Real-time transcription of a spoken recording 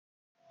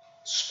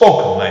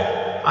Spoken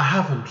mate. I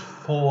haven't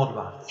thought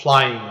about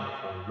flying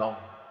for a long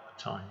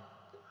time.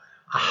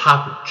 I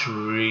haven't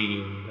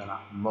dreamed of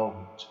that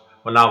moment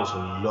when I was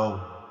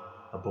alone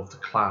above the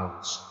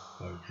clouds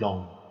for a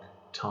long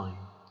time.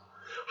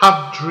 I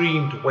haven't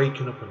dreamed of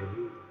waking up in a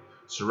room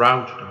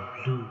surrounded in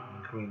blue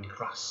and green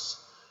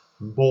grass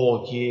for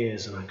more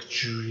years than I could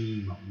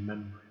dream of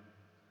remembering.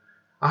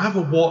 I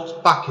haven't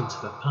walked back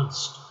into the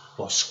past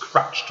or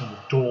scratched on the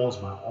doors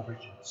of my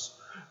origins,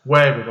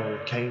 where it all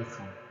came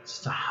from,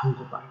 since I held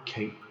up that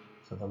cape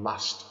for the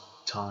last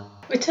time.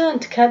 Return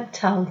to Cape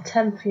Town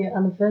 10th Year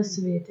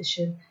Anniversary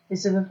Edition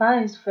is a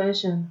revised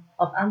version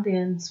of Andy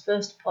N's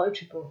first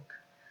poetry book.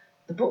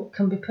 The book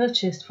can be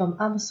purchased from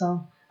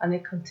Amazon and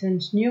it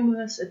contains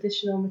numerous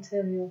additional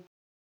material.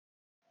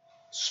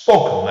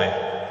 Spoken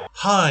Label.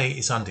 Hi,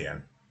 it's Andy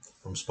N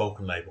from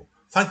Spoken Label.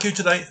 Thank you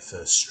today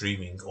for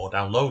streaming or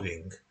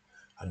downloading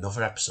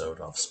another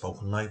episode of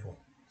Spoken Label.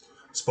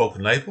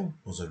 Spoken Label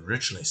was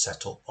originally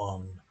set up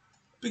on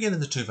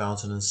beginning of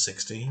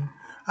 2016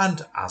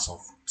 and as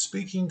of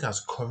speaking has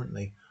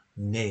currently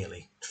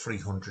nearly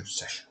 300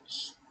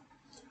 sessions.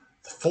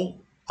 The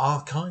full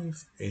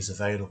archive is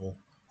available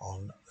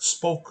on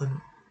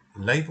Spoken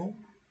Label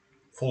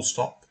full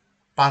stop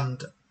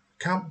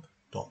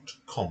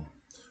bandcamp.com.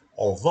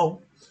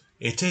 Although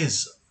it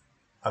is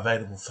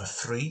available for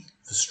free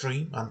for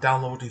stream and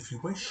download if you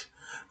wish,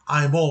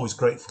 I am always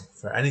grateful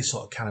for any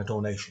sort of kind of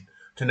donation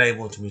to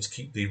enable me to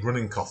keep the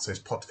running costs of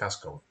this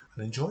podcast going.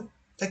 And enjoy.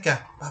 Take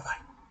care. Bye bye.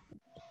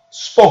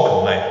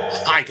 Spoken Label.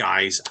 Hi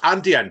guys,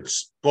 Andy N,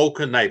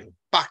 Spoken Label,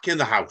 back in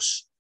the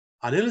house.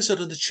 I nearly said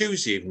on the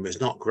Tuesday evening, but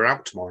it's not going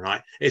out tomorrow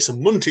night. It's a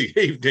Monday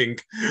evening,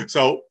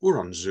 so we're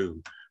on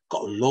Zoom.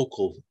 Got a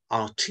local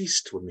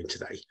artiste with me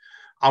today.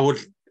 I would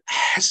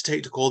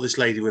hesitate to call this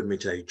lady with me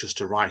today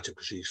just a writer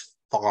because she's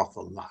far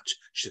from that.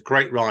 She's a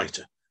great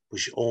writer, but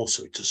she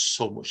also does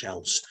so much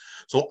else.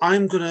 So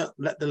I'm going to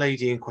let the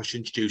lady in question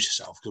introduce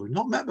herself because we've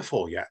not met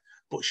before yet,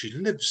 but she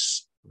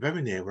lives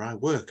very near where I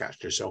work,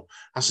 actually. So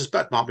I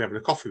suspect I might be having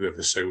a coffee with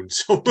her soon.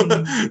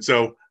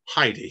 So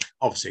Heidi,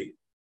 obviously,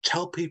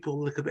 tell people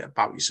a little bit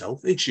about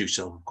yourself, introduce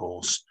yourself, of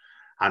course,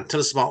 and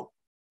tell us about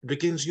the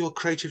beginnings of your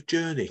creative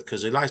journey,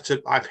 because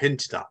I've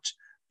hinted at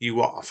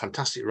you are a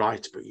fantastic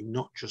writer, but you're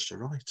not just a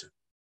writer.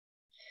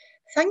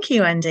 Thank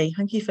you, Andy.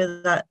 Thank you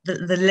for that.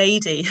 The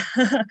lady,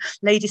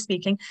 lady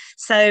speaking.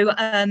 So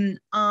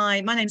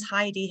my name's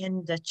Heidi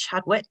Hinder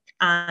Chadwick,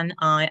 and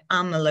I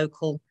am a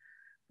local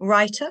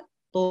writer,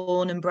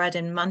 born and bred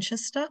in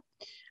Manchester.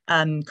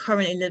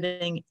 Currently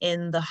living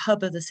in the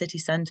hub of the city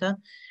centre.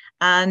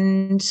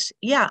 And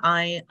yeah,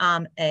 I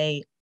am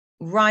a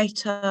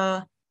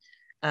writer,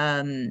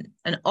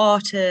 an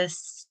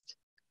artist,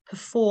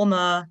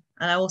 performer,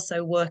 and I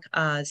also work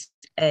as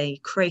a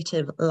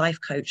creative life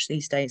coach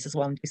these days as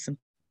well, and do some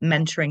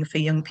mentoring for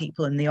young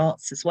people in the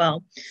arts as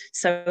well.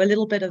 So a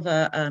little bit of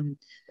a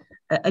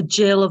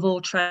Jill of all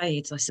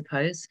trades, I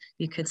suppose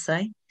you could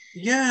say.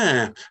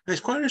 Yeah,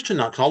 it's quite interesting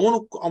that, because I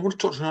want to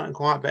touch on that in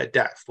quite a bit of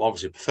depth.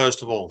 Obviously,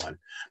 first of all, then,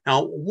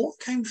 now what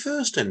came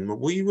first? Then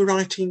were you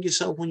writing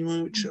yourself when you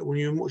were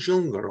much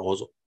younger, or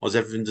was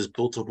everything just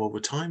built up over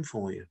time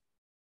for you?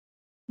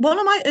 One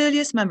of my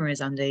earliest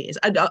memories, Andy, is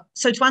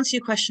so to answer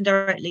your question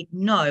directly,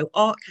 no,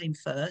 art came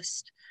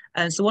first.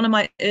 And so one of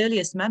my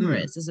earliest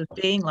memories is of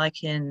being like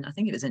I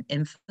think it was in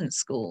infant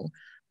school,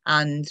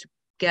 and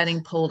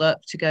getting pulled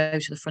up to go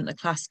to the front of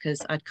the class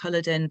because I'd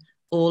coloured in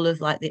all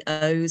of like the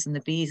O's and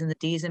the B's and the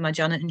D's in my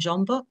Janet and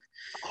John book,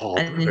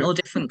 and in all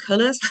different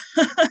colours.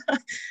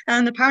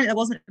 And apparently that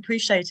wasn't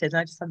appreciated.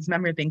 I just had this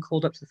memory of being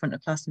called up to the front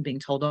of class and being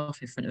told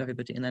off in front of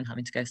everybody, and then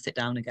having to go sit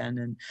down again.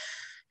 And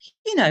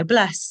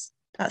bless.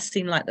 That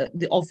seemed like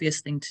the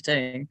obvious thing to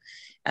do.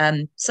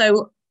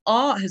 So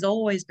art has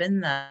always been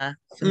there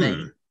for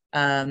me.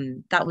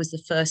 That was the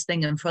first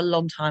thing. And for a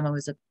long time, I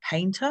was a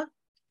painter,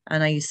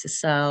 and I used to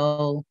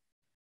sell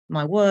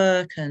my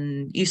work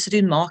and used to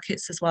do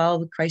markets as well,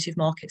 the creative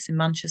markets in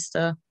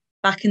Manchester.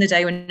 Back in the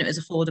day when it was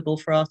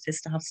affordable for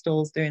artists to have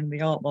stalls doing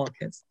the art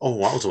markets. Oh,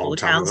 that was a long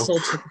time ago.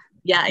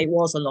 Yeah, it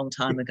was a long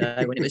time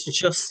ago when it was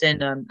just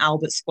in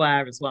Albert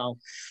Square as well.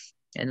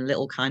 In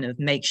little kind of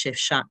makeshift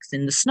shacks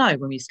in the snow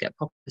when we used to get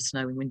proper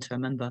snow in winter. I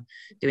remember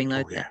doing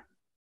loads of that.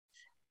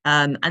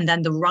 And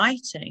then the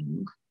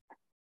writing,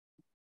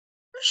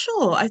 I'm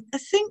sure. I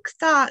think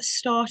that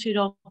started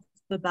off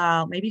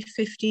about maybe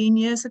 15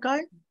 years ago,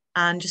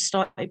 and just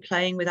started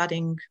playing with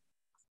adding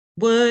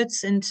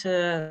words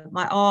into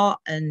my art,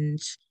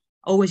 and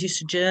always used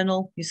to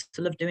journal, used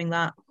to love doing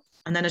that.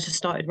 And then I just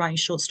started writing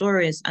short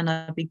stories, and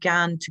I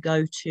began to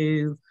go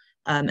to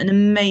an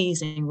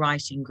amazing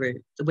writing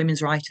group, the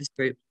Women's Writers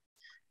Group,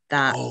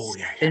 that's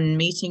been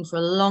meeting for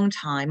a long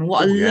time. And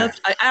what I loved,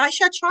 I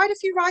tried a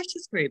few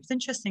writers groups.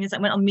 Interesting is I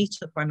went on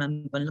Meetup, I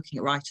remember, and looking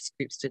at writers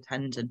groups to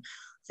attend. And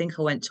I think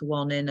I went to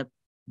one in a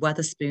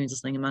Weatherspoons or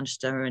something in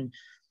Manchester. And,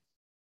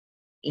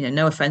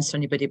 no offense to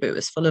anybody, but it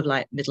was full of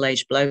like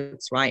middle-aged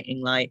blokes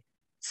writing like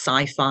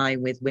sci-fi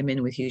with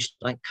women with huge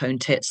like cone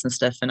tits and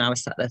stuff. And I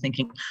was sat there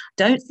thinking,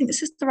 don't think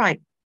this is the right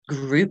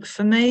group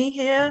for me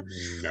here.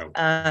 No.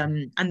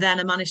 And then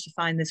I managed to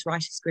find this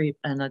writers group,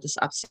 and I just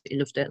absolutely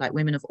loved it. Like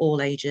women of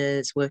all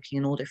ages working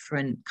in all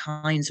different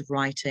kinds of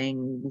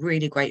writing,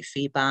 really great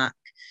feedback.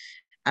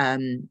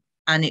 And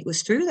it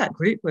was through that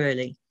group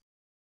really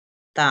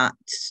that,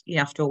 you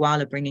know, after a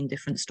while of bringing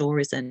different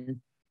stories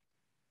in,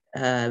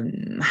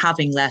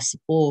 having their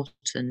support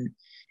and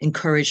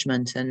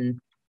encouragement, and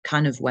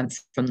kind of went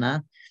from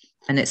there.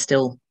 And it's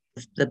still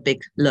the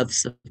big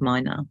loves of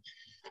mine now.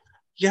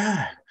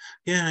 Yeah,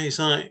 it's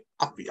like,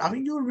 I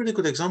mean, you're a really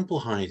good example,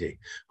 Heidi,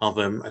 of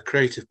a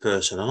creative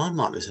person, and I'm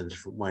like this in a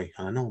different way.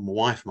 And I know my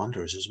wife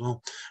Amanda is as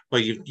well,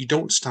 where you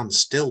don't stand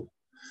still.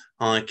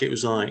 Like, it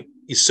was like,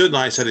 you certainly,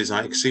 like I said, it's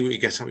like, see what you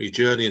get out of your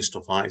journey and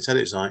stuff. Like I said,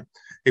 it's like,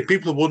 if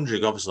people are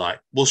wondering, obviously, like,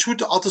 well,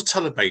 I'll just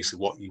tell them basically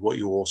what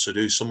you also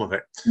do, some of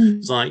it.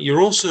 It's like,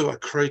 you're also a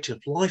creative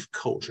life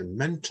coach and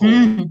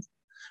mentor.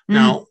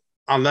 Now,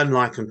 and then,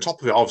 like, on top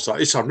of it,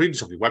 obviously, I'm reading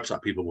some of your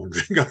website, people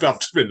wondering, I've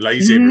just been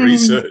lazy in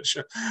research.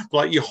 But,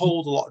 like, you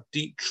hold a lot of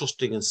deep,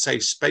 trusting and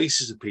safe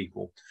spaces of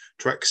people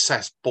to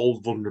access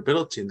bold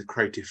vulnerability and the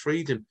creative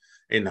freedom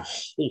in a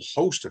whole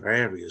host of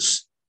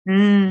areas.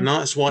 And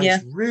that's why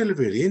it's really,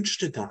 really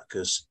interesting, that,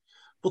 because,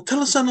 well,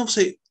 tell us then,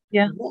 obviously,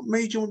 what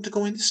made you want to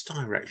go in this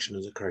direction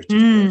as a creative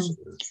person?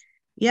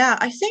 Yeah,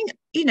 I think,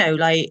 you know,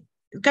 like,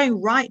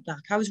 going right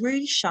back, I was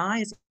really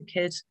shy as a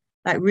kid.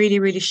 Like really,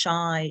 really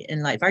shy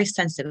and like very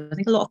sensitive. I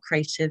think a lot of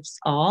creatives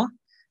are.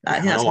 I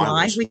think that's why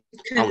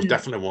I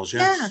definitely was.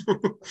 Yeah.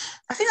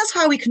 I think that's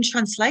how we can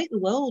translate the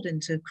world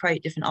and to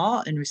create different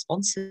art and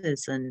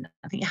responses. And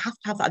I think you have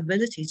to have that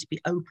ability to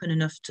be open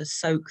enough to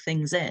soak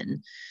things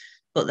in.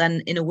 But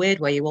then in a weird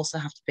way, you also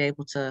have to be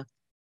able to,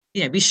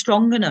 you know, be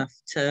strong enough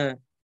to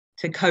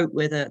cope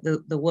with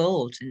the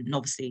world. And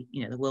obviously,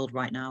 you know, the world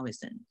right now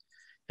is in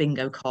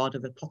bingo card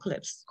of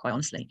apocalypse, quite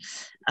honestly.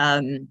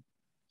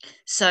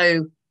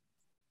 So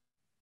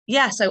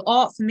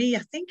art for me,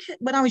 I think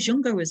when I was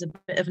younger was a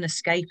bit of an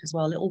escape as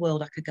well, a little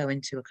world I could go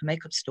into. I could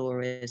make up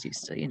stories,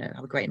 used to, you know,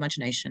 have a great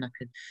imagination. I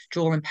could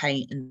draw and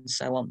paint and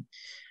so on.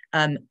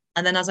 And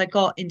then as I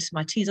got into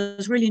my teens, I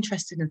was really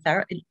interested in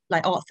therapy,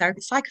 like art therapy,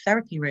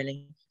 psychotherapy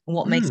really, and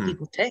what makes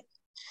people tick.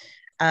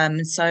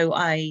 So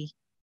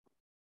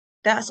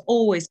that's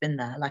always been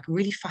there, like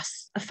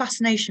a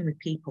fascination with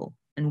people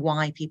and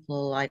why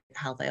people are like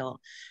how they are.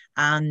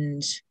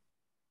 And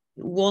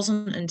it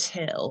wasn't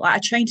until I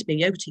trained to be a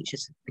yoga teacher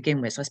to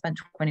begin with. So I spent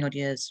 20 odd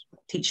years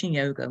teaching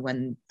yoga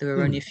when there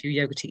were only a few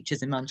yoga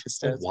teachers in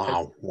Manchester.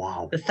 Oh,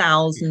 wow. The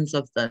thousands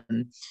of them.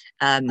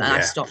 And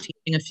I stopped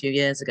teaching a few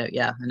years ago.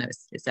 Yeah, I know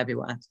it's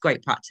everywhere. It's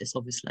great practice,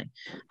 obviously.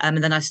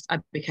 And then I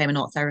became an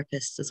art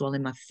therapist as well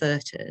in my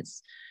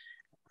 30s.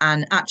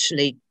 And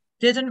actually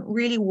didn't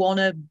really want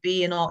to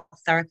be an art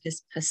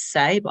therapist per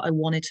se, but I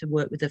wanted to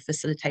work with the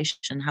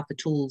facilitation, have the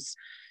tools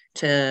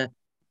to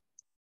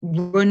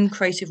run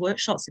creative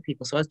workshops with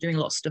people. So I was doing a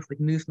lot of stuff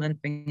with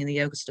movement, bringing the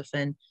yoga stuff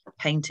in,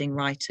 painting,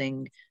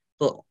 writing,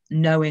 but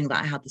knowing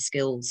that I had the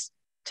skills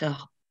to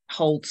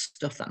hold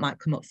stuff that might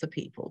come up for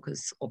people,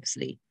 because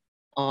obviously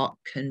art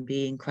can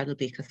be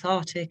incredibly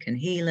cathartic and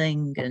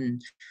healing,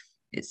 and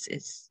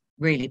it's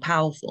really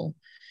powerful.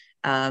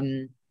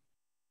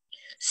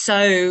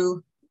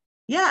 So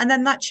yeah, and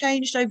then that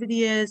changed over the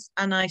years,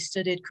 and I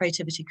studied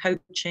creativity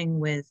coaching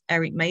with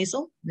Eric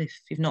Maisel. If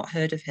you've not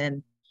heard of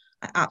him,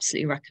 I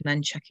absolutely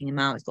recommend checking him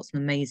out. He's got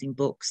some amazing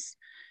books.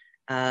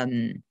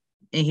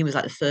 He was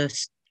like the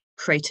first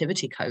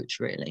creativity coach,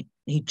 really.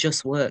 He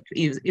just worked.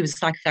 He was a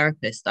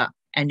psychotherapist that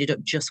ended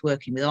up just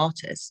working with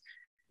artists,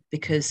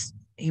 because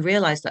he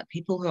realized that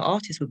people who are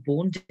artists were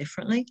born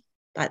differently.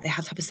 Like they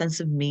have to have a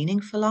sense of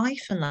meaning for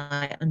life and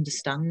like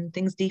understand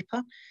things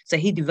deeper. So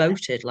he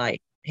devoted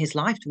like his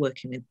life to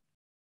working with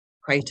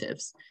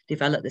creatives,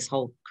 developed this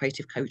whole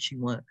creative coaching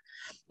work,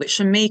 which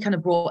for me kind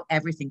of brought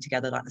everything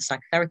together, like the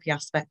psychotherapy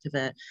aspect of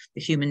it,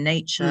 the human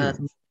nature,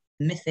 the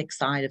mythic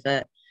side of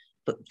it,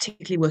 but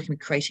particularly working with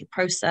creative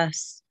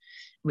process,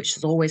 which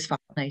has always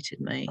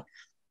fascinated me.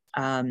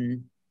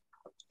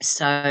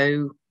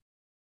 So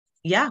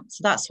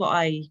that's what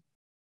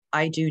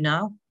I do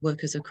now,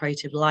 work as a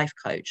creative life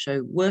coach.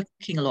 So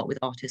working a lot with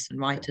artists and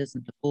writers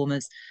and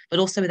performers, but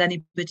also with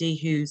anybody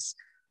who's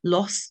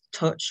lost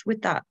touch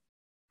with that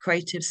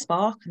creative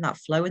spark and that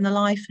flow in the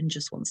life and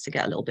just wants to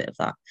get a little bit of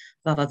that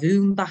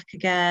vavavoom back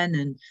again.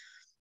 And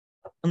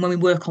when we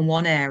work on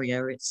one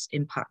area, it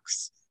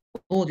impacts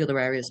all the other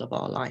areas of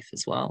our life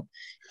as well.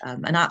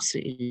 And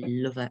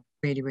absolutely love it.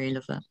 Really, really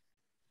love it.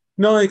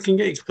 No, I can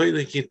get you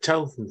completely. You can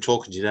tell from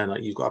talking to you then,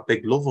 like you've got a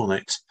big love on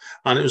it.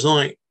 And it was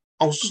like,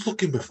 I was just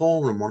looking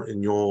before and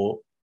wanting your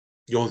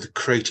the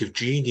Creative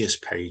Genius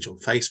page on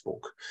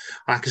Facebook.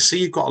 And I can see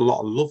you've got a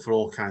lot of love for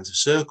all kinds of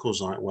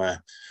circles, like where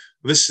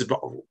this is a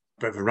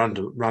bit of a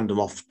random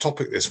off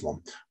topic, this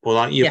one, but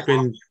like you've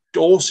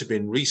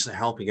been recently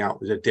helping out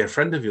with a dear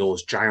friend of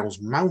yours, Giles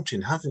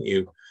Mountain, haven't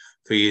you,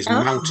 for his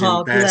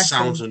Mountain Bear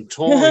Sounds and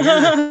Tour?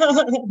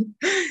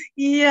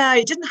 Yeah,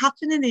 it didn't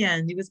happen in the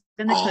end. He was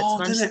going to come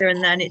to Manchester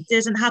and then it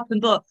didn't happen,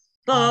 but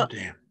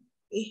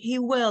he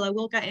will. I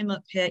will get him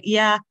up here.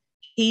 Yeah,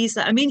 he's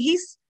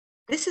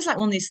this is like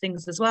one of these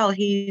things as well.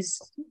 He's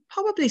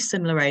probably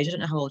similar age. I don't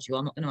know how old you are.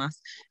 I'm not going to ask.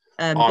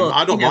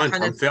 I don't mind.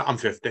 Kind of, I'm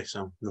 50,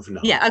 so nothing.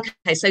 Yeah.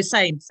 Okay. So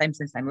same.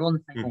 We're on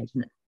the same age,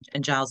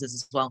 and Giles is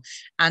as well.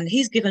 And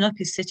he's given up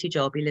his city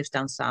job. He lives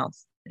down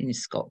south, and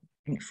he's got,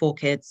 I think, 4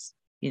 kids.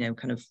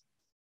 Kind of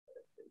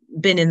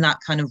been in that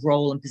kind of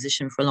role and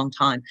position for a long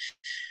time,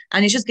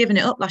 and he's just given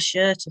it up last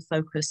year to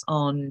focus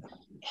on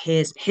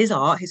his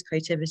art, his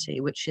creativity,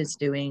 which is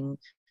doing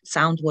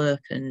sound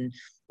work and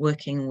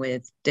working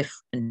with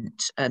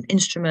different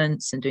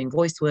instruments and doing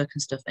voice work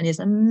and stuff. And he's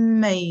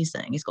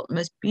amazing. He's got the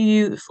most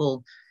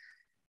beautiful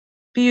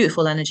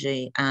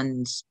energy,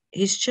 and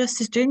he's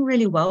doing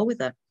really well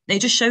with it. And it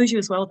just shows you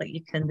as well that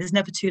there's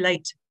never too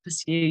late to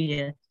pursue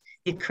your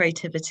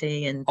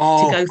creativity and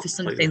to go for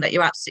something that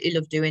you absolutely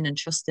love doing and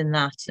trust in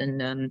that.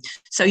 And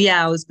so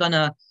yeah,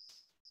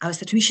 I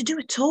said to him, you should do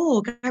a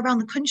tour, go around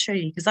the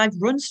country, because I've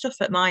run stuff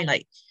at mine.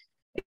 Like,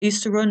 I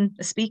used to run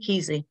a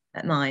speakeasy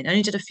at mine. I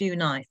only did a few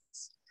nights.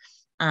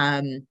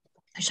 I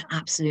just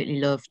absolutely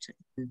loved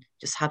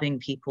just having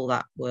people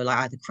that were like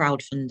either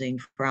crowdfunding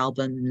for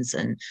albums.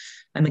 And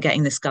I remember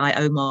getting this guy,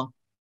 Omar,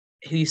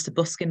 who used to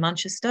busk in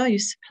Manchester,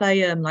 used to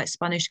play like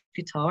Spanish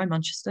guitar in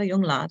Manchester,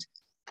 young lad.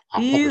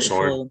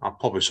 Beautiful. I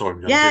probably saw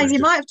him. Yeah, you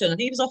might have done.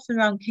 He was often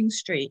around King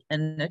Street,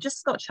 and I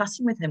just got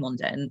chatting with him one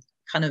day and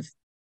kind of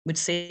would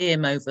see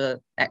him over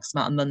X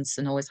amount of months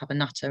and always have a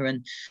natter.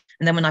 And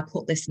then when I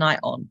put this night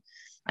on,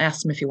 I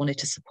asked him if he wanted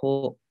to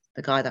support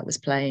the guy that was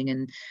playing,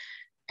 and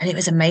it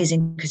was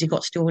amazing because he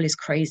got to do all his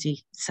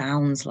crazy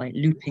sounds, like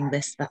looping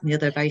this, that, and the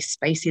other, very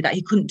spacey, that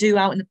he couldn't do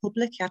out in the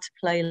public. He had to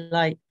play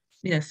like,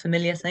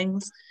 familiar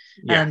things.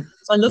 So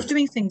I love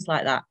doing things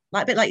like that,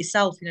 like a bit like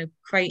yourself,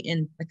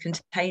 creating a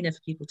container for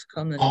people to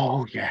come and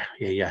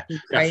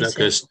definitely,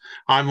 because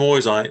I'm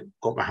always like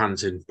got my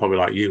hands in, probably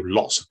like you,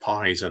 lots of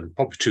pies, and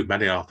probably too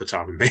many half the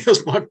time. And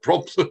that's my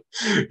problem.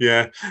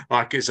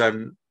 Like it's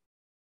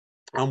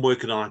I'm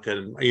working on like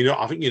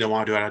I think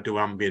I do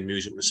ambient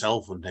music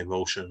myself on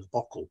Devotion and the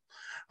Buckle.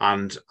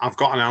 And I've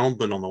got an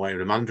album on the way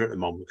with Amanda at the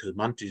moment, because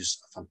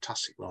Amanda's a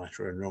fantastic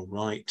writer in her own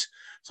right.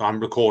 So I'm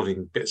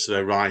recording bits of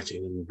her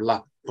writing and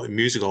putting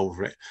music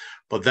over it.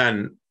 But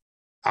then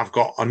I've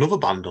got another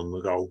band on the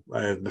go.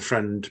 My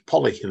friend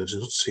Polly, who lives in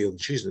Huddersfield,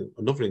 she's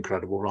another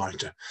incredible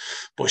writer.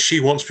 But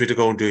she wants me to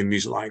go and do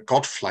music like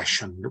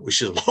Godflesh,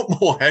 which is a lot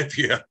more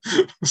heavier.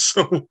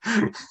 So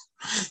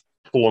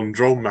full on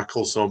drone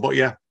metal. So, but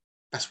yeah.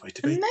 Best way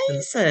to be.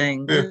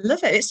 Amazing. I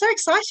love it. It's so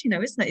exciting,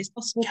 though, isn't it? It's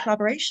possible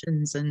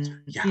collaborations and,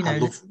 I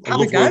love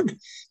working.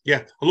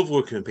 Yeah, I love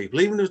working with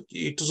people. Even if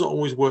it doesn't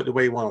always work the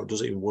way you want, it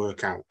doesn't even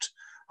work out.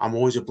 I'm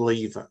always a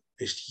believer.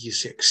 It's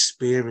just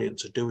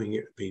experience of doing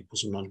it with people,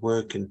 sometimes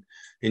working,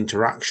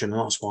 interaction,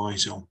 and that's why.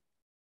 So.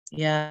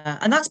 Yeah,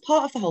 and that's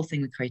part of the whole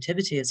thing with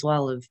creativity as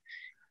well. A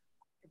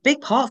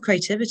big part of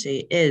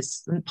creativity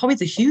is, and probably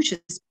the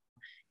hugest,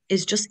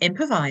 is just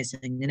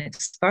improvising and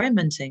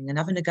experimenting and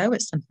having a go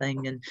at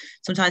something. And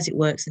sometimes it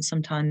works and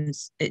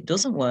sometimes it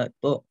doesn't work,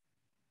 but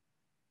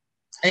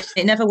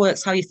it never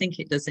works how you think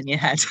it does in your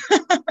head.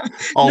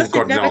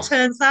 Nothing never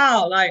turns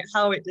out like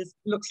how it just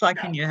looks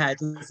like in your head,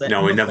 does it?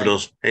 No, it never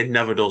does. It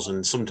never does.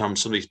 And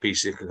sometimes some of these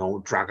pieces can go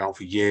drag out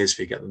for years if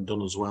you get them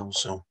done as well.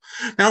 So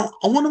now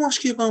I want to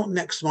ask you about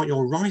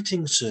your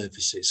writing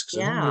services,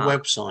 because on your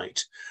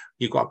website,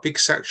 you've got a big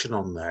section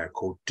on there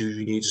called Do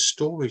You Need a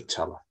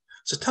Storyteller?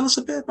 So tell us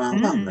a bit about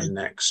that then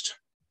next.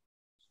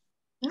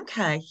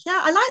 Okay.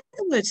 Yeah, I like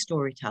the word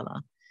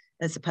storyteller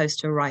as opposed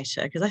to a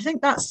writer, because I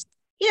think that's,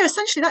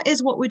 essentially that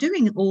is what we're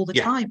doing all the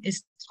time,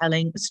 is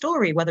telling a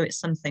story, whether it's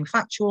something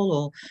factual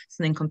or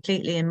something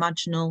completely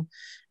imaginal.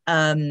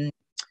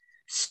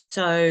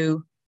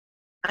 So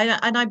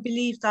I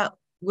believe that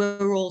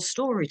we're all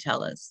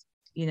storytellers,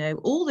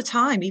 all the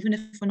time, even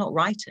if we're not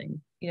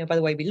writing, by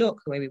the way we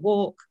look, the way we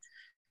walk,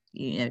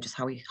 just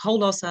how we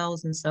hold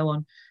ourselves and so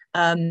on.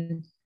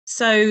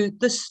 So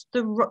the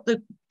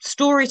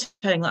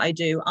storytelling that I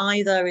do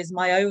either is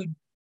my own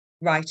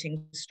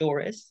writing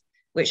stories,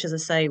 which, as I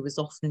say, was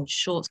often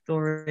short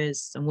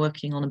stories. I'm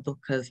working on a book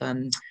of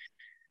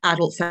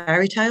adult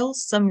fairy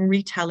tales, some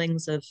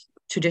retellings of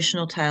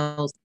traditional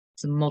tales,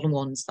 some modern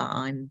ones that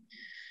I'm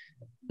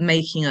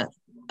making up.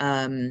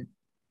 And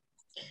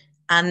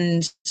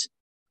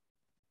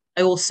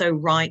I also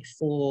write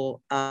for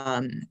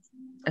a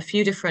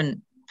few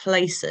different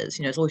places.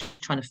 It's always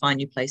trying to find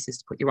new places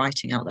to put your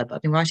writing out there, but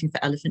I've been writing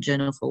for Elephant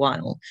Journal for a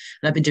while,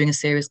 and I've been doing a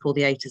series called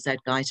The A to Z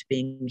Guide to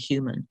Being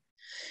Human.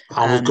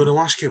 I was going to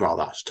ask you about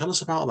that. So tell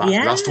us about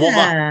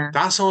that.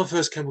 That's how I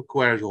first came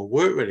aware of your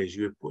work, really, is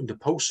you were putting the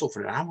post stuff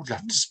in it. I would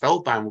have to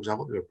spellbound because I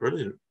thought they were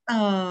brilliant.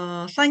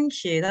 Oh,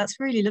 thank you.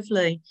 That's really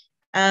lovely.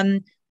 I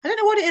don't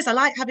know what it is. I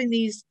like having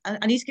these.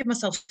 I need to give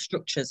myself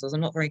structures, as I'm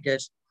not very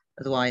good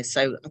otherwise.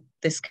 So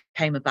this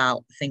came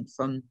about, I think,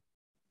 from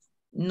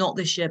not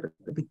this year, but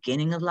the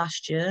beginning of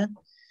last year.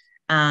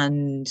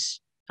 And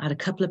I had a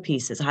couple of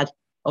pieces. Just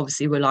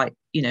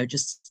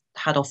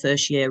had our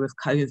first year of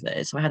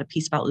COVID. So I had a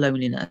piece about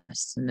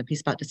loneliness and a piece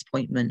about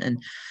disappointment. And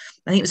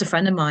I think it was a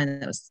friend of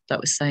mine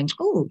that was saying,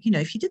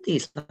 if you did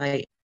these,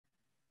 like,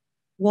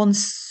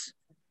 once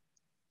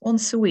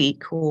a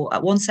week or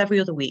once every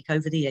other week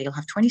over the year, you'll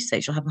have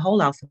 26, you'll have the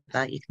whole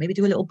alphabet, you can maybe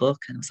do a little book.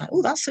 And I was like,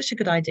 oh, that's such a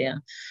good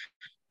idea.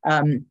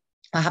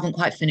 I haven't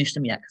quite finished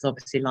them yet because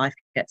obviously life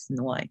gets in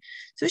the way.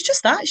 So it's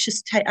just that. It's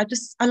just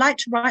I like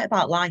to write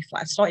about life.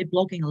 Like I started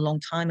blogging a long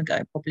time ago,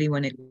 probably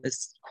when it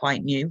was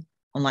quite new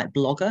on like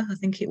Blogger, I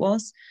think it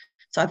was.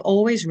 So I've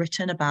always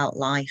written about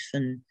life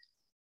and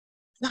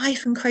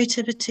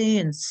creativity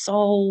and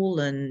soul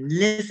and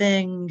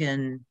living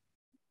and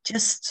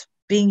just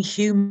being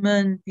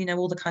human, you know,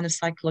 all the kind of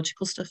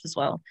psychological stuff as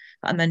well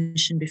that I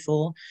mentioned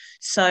before.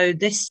 So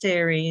this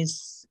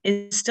series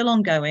is still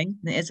ongoing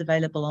and it is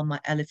available on my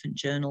Elephant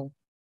Journal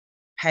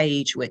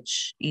page,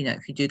 which, you know,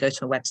 if you do go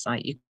to a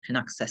website, you can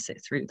access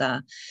it through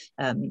there.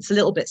 It's a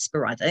little bit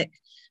sporadic,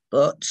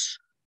 but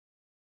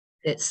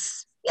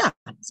it's a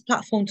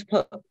platform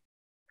to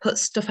put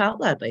stuff out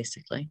there,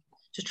 basically.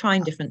 Just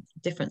trying different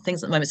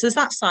things at the moment. So there's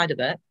that side of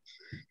it.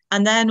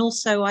 And then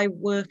also I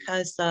work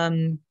as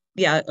I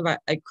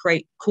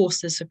create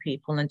courses for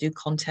people and do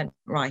content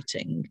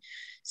writing.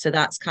 So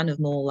that's kind of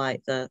more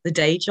like the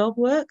day job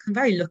work. I'm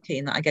very lucky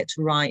in that I get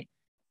to write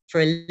for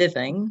a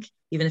living,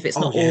 even if it's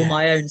not all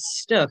my own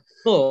stuff.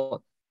 But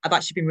I've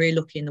actually been really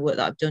lucky in the work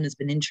that I've done has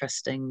been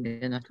interesting,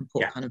 and I can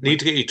put kind of need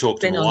to get you talk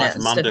to my wife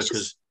Amanda,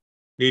 because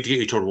need to get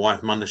you to my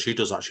wife Amanda. She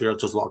does a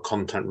lot of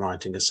content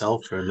writing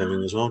herself for a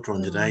living as well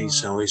during the day.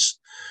 So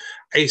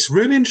it's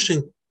really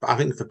interesting, I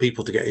think, for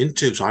people to get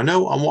into. So I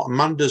know on what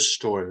Amanda's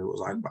story was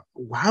like.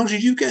 How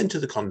did you get into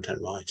the content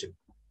writing?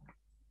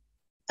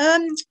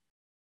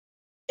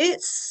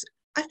 It's,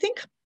 I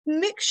think, a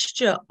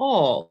mixture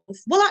of,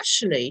 well,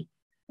 actually,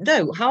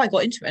 no, how I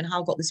got into it and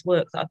how I got this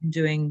work that I've been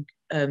doing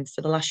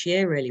for the last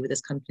year, really, with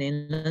this company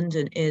in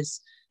London,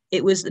 is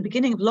it was the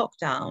beginning of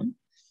lockdown,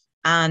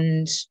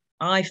 and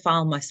I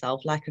found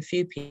myself, like a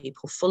few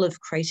people, full of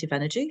creative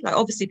energy. Like,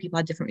 obviously, people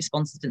had different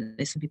responses, didn't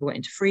they? Some people went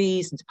into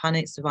freeze, into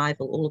panic,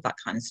 survival, all of that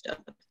kind of stuff.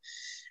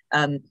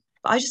 But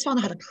I just found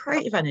I had a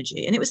creative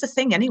energy, and it was the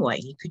thing anyway.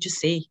 You could just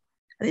see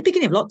at the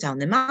beginning of lockdown,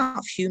 the amount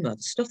of humour,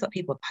 the stuff that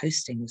people were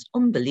posting was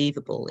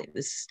unbelievable. It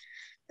was,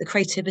 the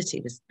creativity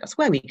was, that's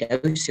where we go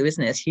to,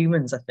 isn't it? As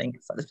humans, I think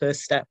it's like the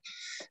first step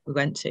we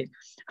went to.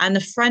 And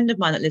a friend of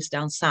mine that lives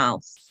down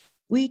south,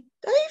 I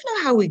don't even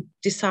know how we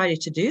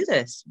decided to do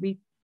this. We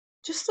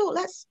just thought,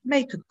 let's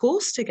make a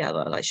course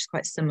together. Like, she's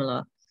quite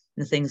similar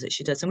in the things that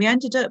she does. And we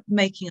ended up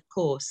making a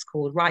course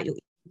called Write Your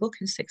Book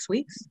in 6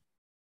 weeks.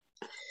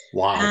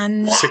 Wow.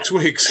 And 6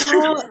 weeks.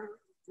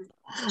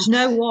 Do you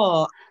know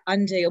what,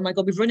 Andy? Oh my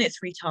God, we've run it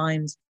 3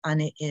 times, and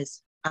it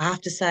is, I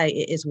have to say,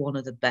 it is one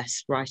of the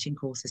best writing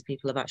courses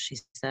people have actually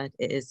said.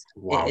 It is,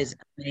 It is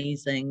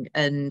amazing.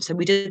 And so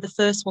we did the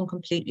first one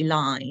completely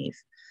live,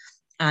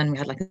 and we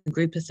had like a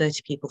group of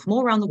 30 people from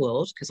all around the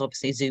world, because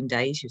obviously Zoom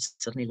days, you're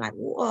suddenly like,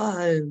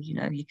 whoa, you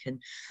know, you can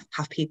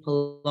have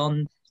people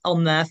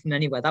on there from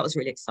anywhere. That was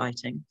really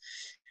exciting.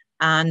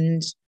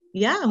 And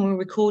and we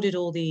recorded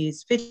all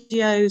these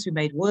videos, we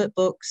made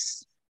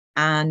workbooks,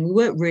 and we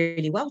worked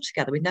really well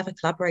together. We'd never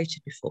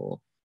collaborated before.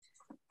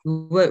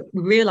 We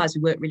realised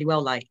we worked really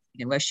well, like,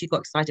 you know, where she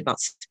got excited about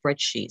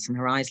spreadsheets and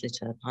her eyes lit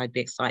up, I'd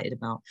be excited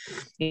about,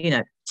 you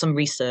know, some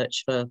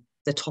research for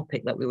the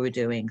topic that we were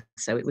doing.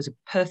 So it was a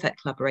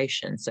perfect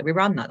collaboration. So we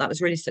ran that. That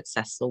was really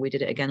successful. We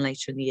did it again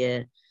later in the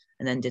year,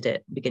 and then did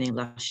it beginning of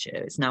last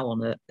year. It's now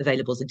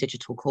available as a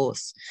digital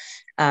course.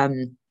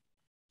 And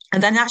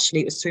then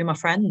actually it was through my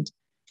friend.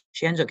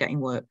 She ended up getting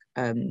work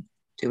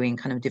doing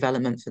kind of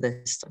development for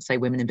this, say,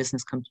 Women in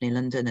Business company in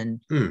London,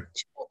 and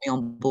she brought me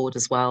on board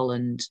as well.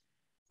 And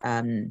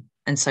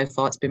so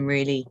far it's been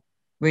really,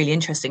 really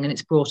interesting, and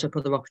it's brought up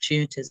other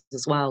opportunities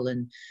as well.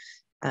 And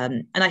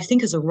I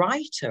think as a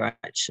writer,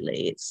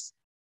 actually,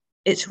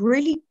 it's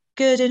really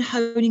good in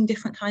honing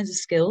different kinds of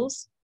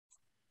skills.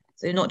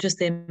 So not just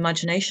the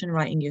imagination,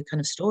 writing your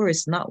kind of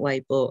stories in that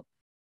way, but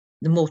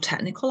the more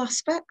technical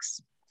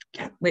aspects,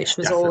 which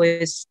was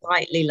always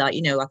slightly like,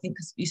 you know, I think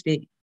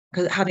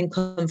because having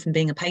come from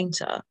being a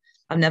painter,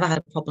 I've never had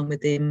a problem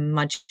with the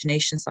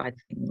imagination side of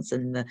things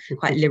and the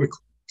quite lyrical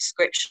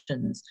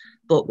descriptions.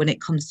 But when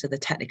it comes to the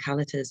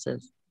technicalities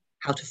of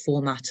how to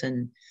format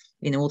and,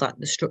 you know, all that,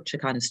 the structure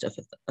kind of stuff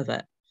of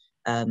it,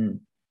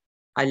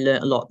 I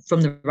learned a lot from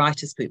the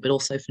writer's book, but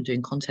also from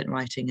doing content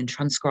writing and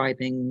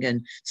transcribing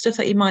and stuff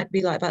that you might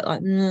be like,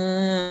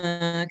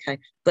 okay.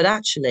 But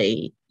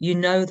actually, you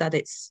know that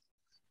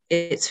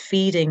it's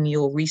feeding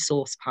your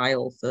resource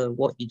pile for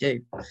what you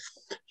do.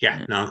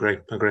 Yeah, no, I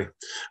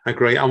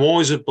agree. I'm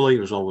always a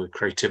believer as well with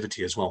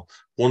creativity as well.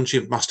 Once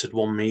you've mastered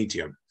one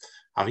medium,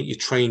 I think you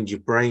trained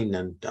your brain,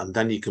 and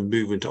then you can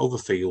move into other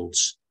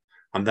fields.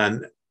 And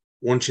then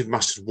once you've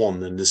mastered one,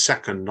 then the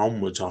second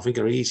onwards, I think,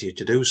 are easier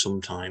to do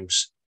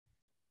sometimes.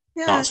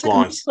 Yeah, that's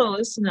like a muscle,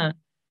 isn't it?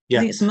 Yeah.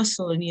 I think it's a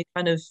muscle, and you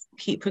kind of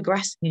keep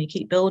progressing and you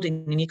keep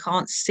building, and you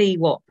can't see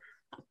what,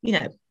 you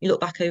know, you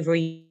look back over a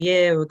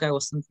year ago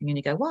or something and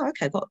you go, wow,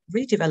 okay, I've got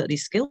really developed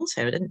these skills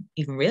here. I didn't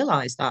even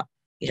realise that,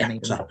 you know,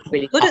 maybe I'm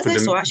really good at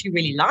this, or actually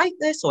really like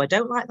this, or I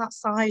don't like that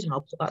side, and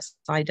I'll put that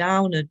side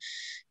down. And,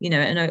 you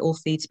know, it all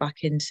feeds back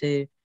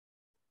into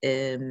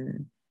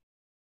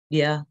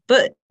Yeah,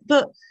 but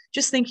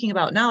just thinking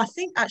about now, I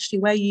think actually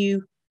where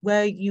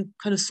you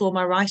kind of saw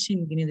my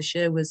writing beginning of this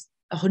year was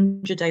a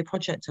 100-day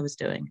project I was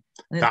doing.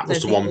 That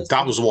was the one.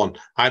 That was the one.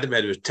 I had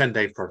it was a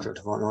 10-day project.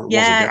 It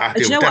yeah, wasn't.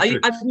 do you know definitely...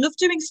 what? I love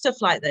doing stuff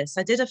like this.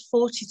 I did a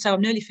 40, so I'm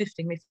nearly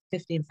 50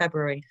 in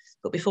February.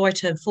 But before I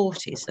turned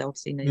 40, so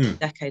obviously a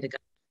decade ago,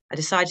 I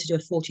decided to do a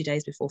 40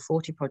 days before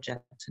 40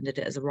 project and did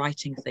it as a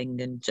writing thing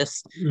and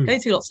just going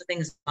through lots of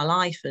things in my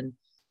life. And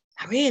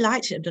I really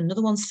liked it. I've done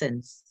another one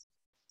since.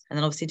 And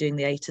then obviously doing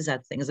the A to Z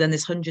things. Then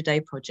this 100-day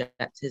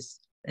project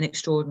is an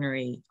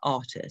extraordinary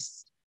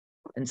artist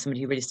and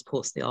somebody who really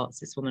supports the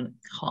arts. This woman,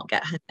 I can't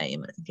get her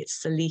name. I think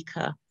it's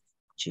Salika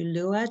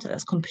Julued.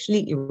 That's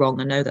completely wrong.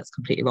 I know that's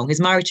completely wrong.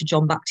 He's married to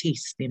John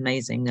Baptiste, the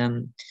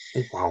amazing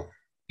wow,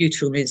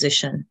 beautiful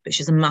musician. But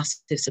she's a massive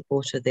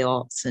supporter of the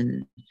arts.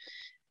 And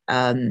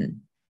I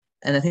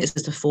think it's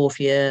just the 4th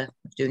year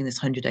of doing this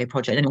 100-day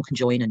project. Anyone can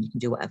join and you can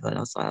do whatever. And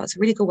I was like, oh, it's a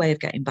really good way of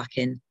getting back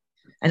in.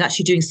 And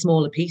actually doing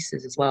smaller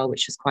pieces as well,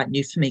 which is quite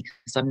new for me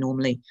because I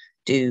normally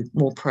do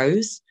more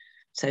prose.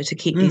 So to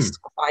keep these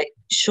quite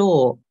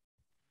short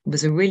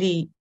was a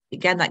really,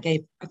 again, that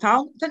gave, I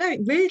found, I don't know,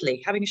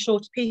 weirdly, having a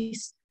shorter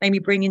piece made me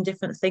bring in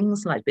different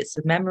things like bits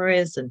of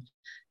memories and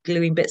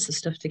gluing bits of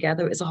stuff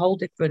together. It's a whole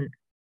different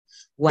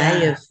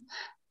way of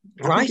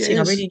writing.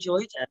 I really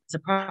enjoyed it as a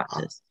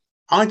practice.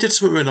 I did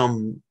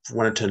something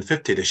when I turned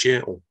 50 this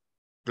year, or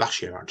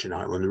last year actually,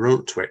 when I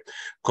wrote to it,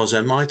 because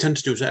I tend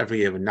to do it every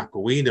year with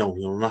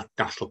NAPWINO,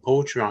 National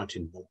Poetry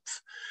Writing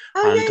Month.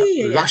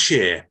 Last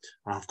year,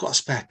 I've got a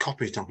spare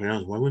copy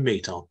when we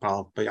meet,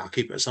 I'll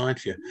keep it aside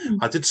for you.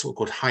 I did something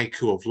called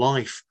Haiku of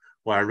Life,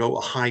 where I wrote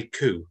a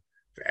haiku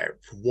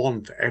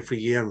for every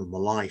year of my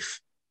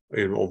life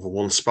over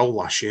one spell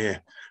last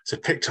year. So I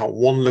picked out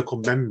one little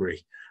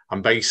memory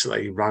and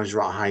basically wrote a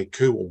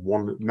haiku on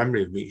one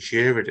memory of each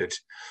year I did.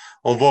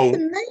 Although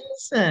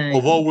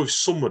with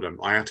some of them,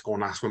 I had to go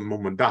and ask my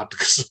mum and dad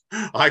because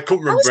I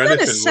couldn't remember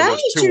anything.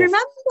 Do you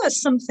remember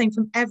something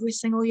from every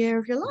single year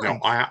of your life? No,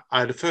 I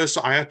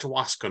had to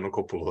ask on a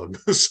couple of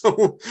them.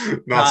 So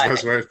that's the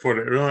best way to put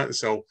it, right?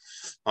 So,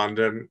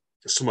 and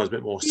someone's a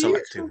bit more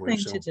selective.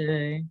 To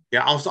do.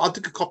 Yeah, I'll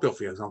take a copy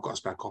off you. I've got a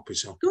spare copy.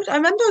 So good. I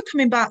remember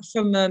coming back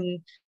from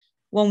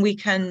one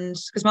weekend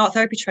because my art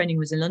therapy training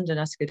was in London.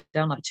 I had to go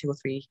down like 2 or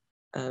 3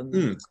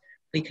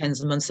 weekends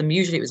and months, and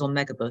usually it was on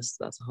Megabus.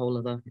 That's a whole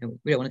other, we don't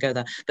want to go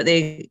there. But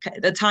the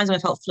times when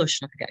I felt flush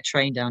and I could get a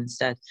train down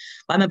instead.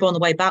 But I remember on the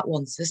way back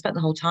once, I spent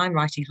the whole time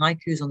writing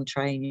haikus on the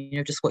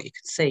train, just what you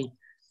could see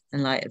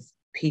and like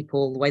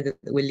people, the way that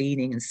we're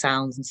leaning and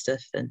sounds and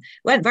stuff. And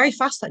it went very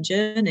fast, that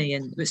journey,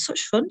 and it was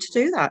such fun to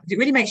do that. It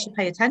really makes you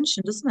pay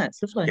attention, doesn't it?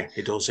 It's lovely. Yeah,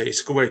 it does. It's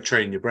a good way to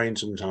train your brain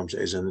sometimes,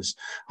 it is. And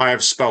I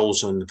have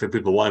spells, and for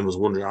people who was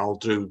wondering, I'll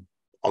do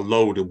a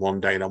load in one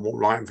day and I won't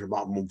write them for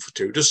about a month or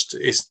two. Just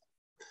it's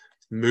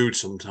mood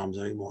sometimes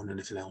anymore than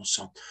anything else.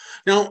 So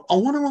now I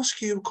want to ask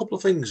you a couple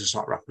of things to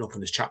start wrapping up in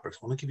this chat, because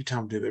I want to give you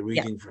time to do a bit of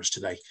reading for us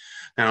today.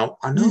 Now,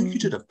 I know you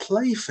did a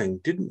play thing,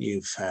 didn't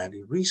you,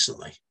 fairly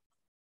recently?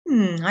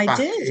 I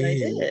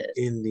did.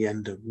 In the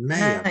end of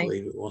May, I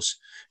believe it was.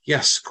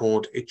 Yes,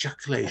 called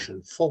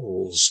Ejaculation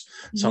Falls.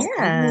 So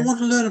I want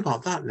to learn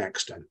about that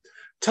next then.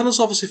 Tell us,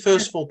 obviously,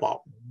 first of all,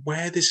 about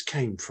where this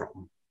came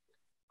from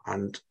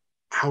and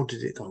how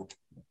did it go?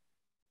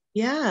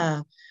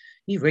 Yeah.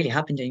 You really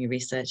have been doing your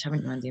research,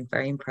 haven't you, Andy? I'm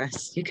very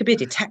impressed. You could be a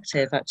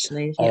detective,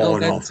 actually.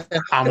 I'm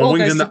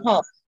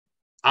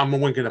a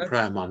wink and a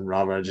prayer man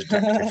rather than a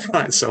detective,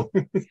 right? So,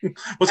 tell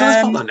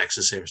us about that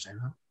Nexus series, Dave.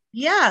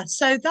 Yeah,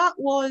 so that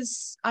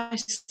was, I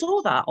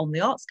saw that on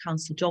the Arts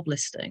Council job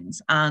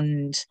listings,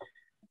 and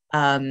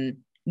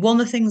one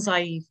of the things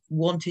I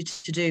wanted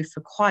to do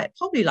for for a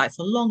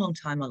long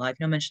time in my life,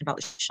 I mentioned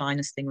about the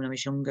shyness thing when I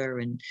was younger,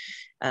 and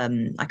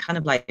I kind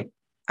of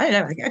I don't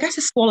know, I guess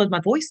I swallowed my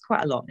voice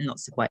quite a lot in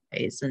lots of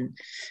ways.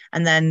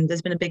 And then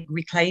there's been a big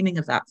reclaiming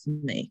of that for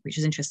me, which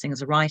is interesting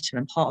as a writer.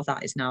 And part of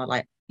that is now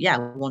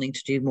wanting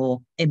to do more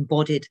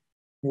embodied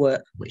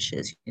work, which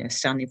is,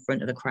 stand in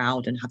front of the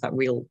crowd and have that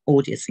real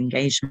audience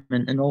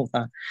engagement and all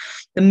that,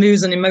 the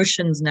moods and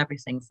emotions and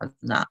everything from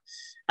that.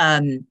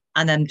 And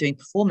then doing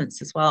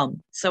performance as well.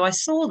 So I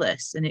saw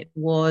this and it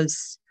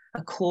was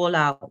a call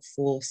out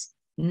for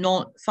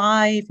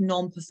 5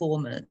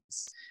 non-performers.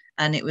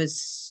 And it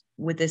was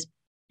with this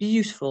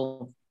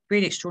beautiful,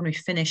 really extraordinary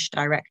Finnish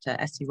director,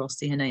 Essi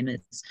Rossi, her name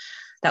is,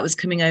 that was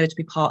coming over to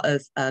be part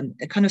of a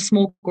kind of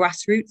small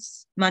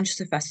grassroots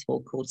Manchester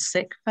festival called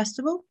Sick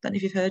Festival. Don't know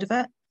if you've heard of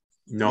it.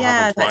 No, I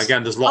haven't. But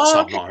again, there's lots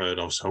I've not heard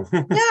of. So yeah,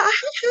 I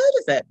had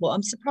heard of it, but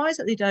I'm surprised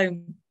that they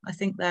don't. I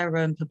think their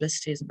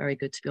publicity isn't very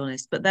good, to be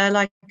honest. But they're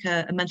like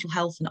a mental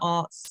health and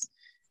arts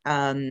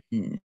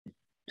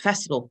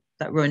festival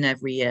that run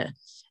every year.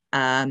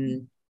 I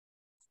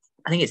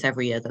think it's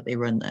every year that they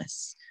run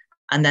this.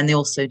 And then they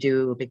also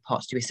do a big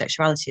part to do with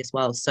sexuality as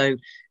well. So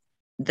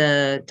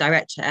the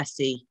director,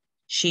 Essie,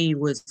 she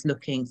was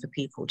looking for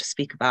people to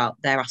speak about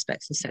their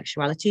aspects of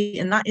sexuality.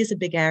 And that is a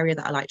big area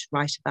that I like to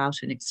write about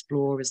and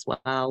explore as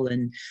well.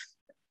 And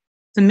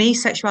for me,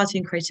 sexuality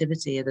and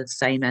creativity are the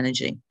same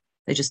energy.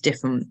 They're just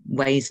different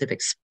ways of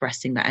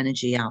expressing that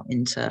energy out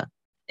into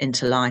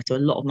life. So a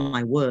lot of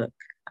my work,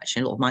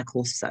 actually, a lot of my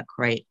courses that I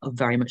create are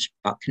very much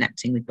about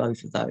connecting with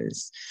both of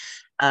those.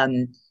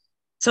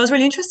 So I was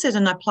really interested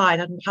and I applied.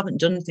 I haven't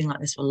done anything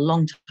like this for a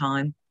long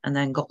time, and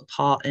then got the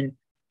part and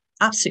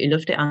absolutely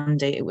loved it,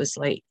 Andy. It was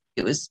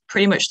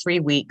pretty much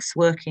 3 weeks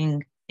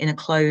working in a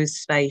closed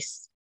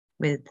space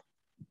with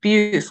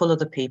beautiful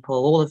other people,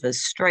 all of us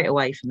straight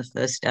away from the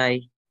first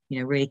day,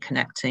 really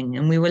connecting.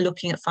 And we were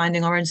looking at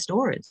finding our own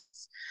stories.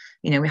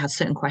 We had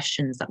certain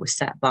questions that were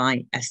set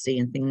by SC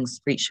and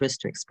things for each of us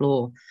to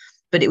explore.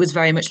 But it was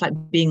very much like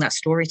being that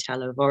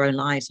storyteller of our own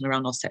lives and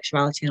around our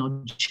sexuality and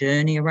our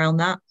journey around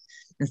that,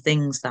 and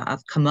things that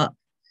have come up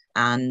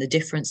and the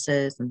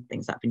differences and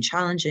things that have been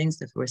challenging,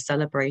 stuff we're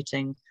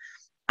celebrating.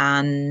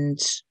 And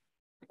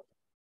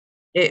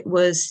it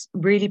was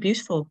really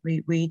beautiful.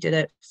 We did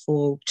it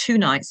for 2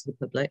 nights to the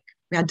public.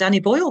 We had Danny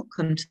Boyle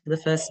come to the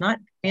first night.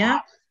 Yeah.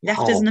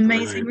 Left us an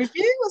amazing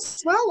review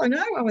as well. I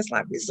know. I was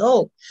like,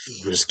 result.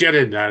 Just get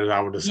in there,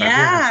 I would have said.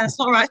 Yeah, it's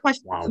all right.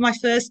 My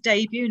first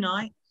debut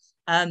night.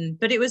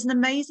 But it was an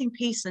amazing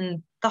piece.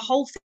 And the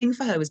whole thing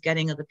for her was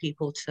getting other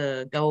people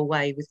to go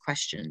away with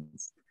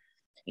questions,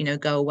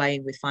 go away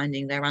with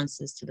finding their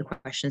answers to the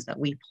questions that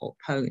we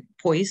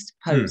posed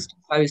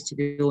to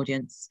the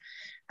audience.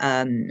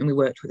 And we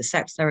worked with a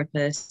sex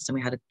therapist, and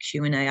we had a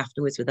Q&A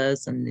afterwards with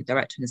us and the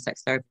director and the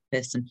sex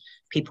therapist, and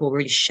people were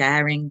really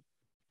sharing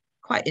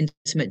quite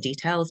intimate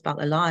details about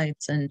their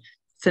lives. And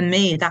for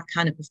me, that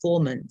kind of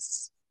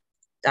performance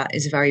that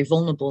is very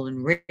vulnerable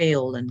and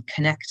real and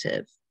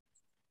connective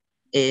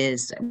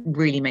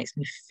really makes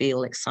me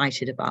feel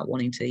excited about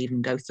wanting to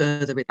even go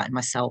further with that in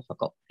myself. I've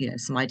got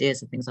some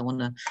ideas of things I want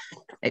to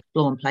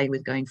explore and play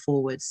with going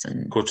forwards.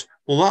 And good.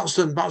 Well, that's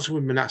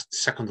with my next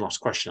second last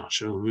question.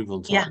 Actually, we'll move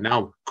on to that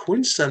now.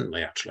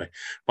 Coincidentally, actually,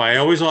 but I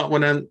always like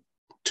when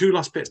 2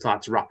 last bits I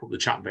like to wrap up the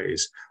chat bit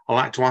is I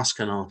like to ask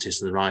an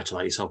artist and a writer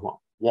like yourself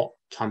what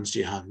plans do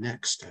you have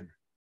next? And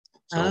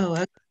so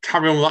okay.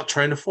 Carry on with that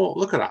train of thought.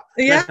 Look at that.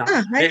 Yeah,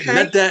 It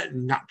led there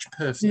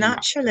perfectly.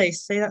 Naturally.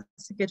 See,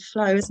 that's a good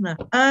flow, isn't it?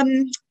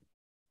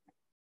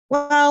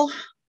 Well,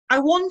 I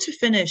want to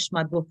finish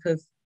my book of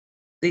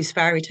these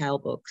fairy tale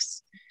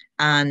books,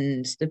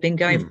 and they've been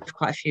going for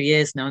quite a few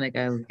years now, and they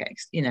go,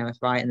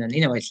 right, and then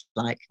it's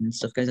like, and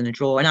stuff goes in a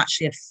drawer. And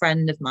actually, a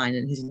friend of mine,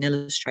 and he's an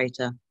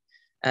illustrator,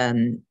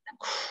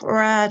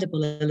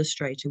 incredible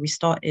illustrator. We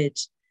started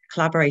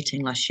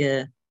collaborating last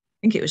year. I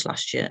think it was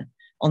last year,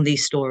 on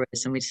these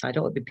stories, and we decided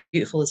it would be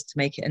beautiful is to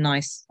make it a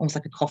nice, almost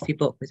like a coffee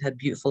book with her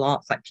beautiful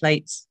arts, like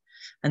plates,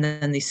 and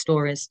then these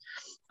stories.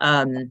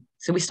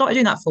 So we started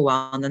doing that for a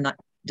while, and then that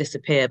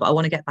disappeared, but I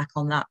want to get back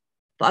on that.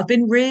 But I've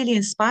been really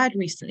inspired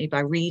recently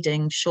by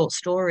reading short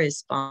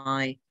stories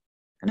by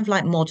kind of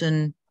like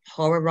modern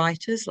horror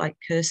writers like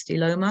Kirsty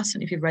Lomas. I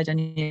don't know if you've read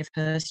any of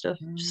her stuff.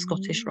 She's a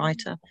Scottish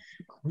writer.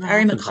 No,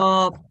 very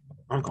macabre.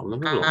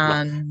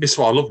 It's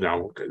what I love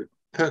now.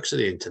 Perks of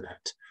the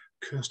internet.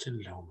 Kirsty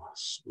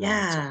Lomas.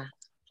 Yeah.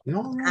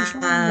 No,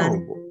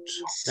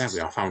 there we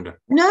are, found her.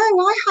 No,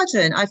 I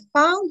hadn't. I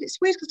found it's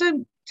weird because I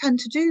don't tend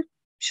to do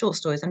short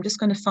stories. I'm just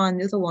going to find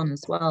the other one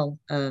as well.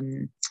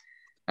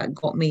 That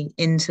got me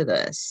into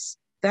this.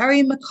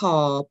 Very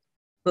macabre,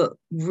 but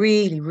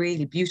really,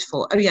 really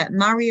beautiful. Oh yeah,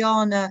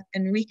 Mariana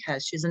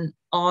Enriquez.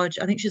 I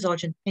think she's an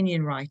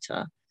Argentinian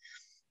writer,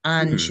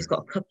 and she's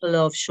got a couple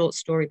of short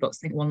story books.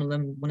 I think one of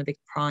them won a big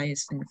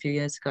prize a few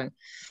years ago.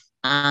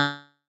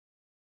 And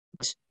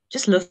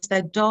just love,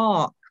 they're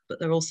dark, but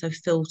they're also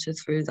filtered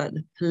through like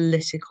the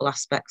political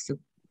aspects of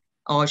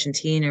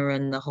Argentina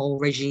and the whole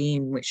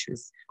regime, which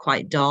was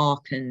quite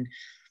dark and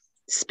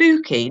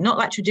spooky, not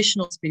like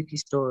traditional spooky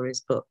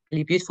stories, but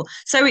really beautiful.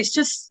 So it's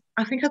just,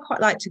 I think I quite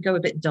like to go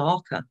a bit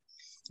darker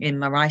in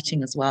my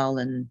writing as well.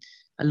 And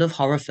I love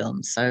horror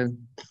films, so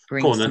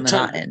bring some of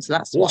that in. So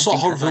that's what sort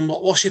of horror film?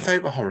 What's your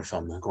favourite horror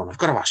film then? Go on, I've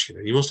got to ask you.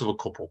 You must have a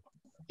couple.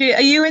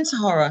 Are you into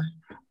horror?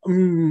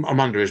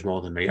 Amanda is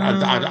more than me.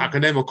 I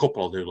can name a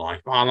couple I do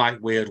like, but I like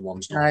weird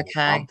ones.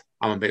 Okay.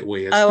 I'm a bit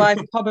weird. Oh,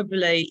 I've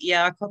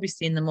probably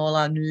seen them all.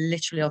 I'm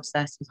literally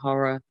obsessed with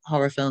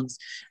horror films.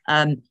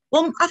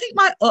 Well, I think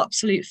my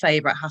absolute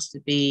favourite has to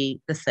be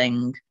The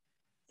Thing,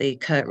 the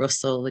Kurt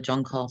Russell, the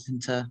John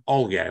Carpenter.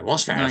 Oh yeah, well,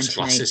 it's a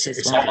classic.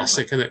 It's a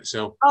classic, isn't it?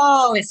 So.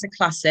 Oh, it's a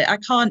classic. I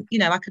can't,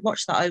 I could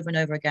watch that over and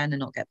over again and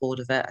not get bored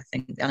of it. I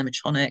think the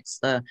animatronics,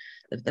 the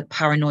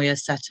paranoia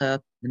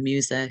setup, the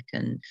music,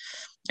 and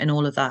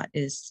all of that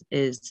is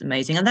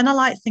amazing. And then I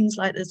like things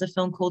like there's a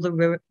film called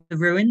The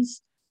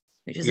Ruins,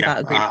 which is about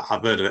a group.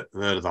 I've heard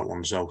of that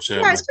one. So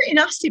yeah, it's pretty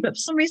nasty, but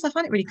for some reason I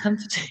find it really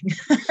comforting.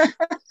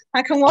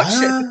 I can watch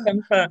it for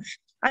comfort.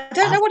 I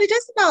don't know what it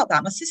is about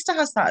that. My sister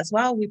has that as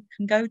well. We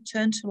can go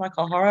turn to like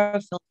a horror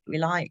film that we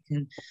like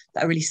and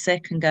that are really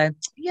sick and go,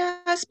 yeah,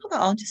 let's put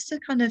that on just to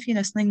kind of,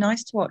 something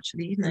nice to watch for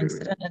the evenings.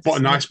 I don't know. What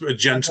a nice, but a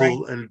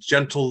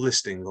gentle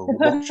listening or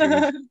watching.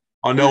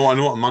 I know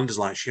what Amanda's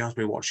like. She has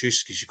me watch.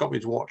 She got me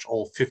to watch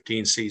all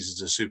 15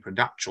 seasons of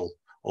Supernatural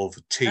over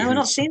tea. No, I've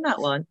not seen that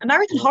one.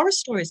 American Horror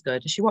Story is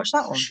good. Does she watch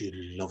that one?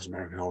 She loves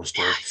American Horror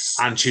Story, Yes,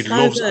 and she so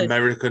loves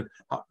good.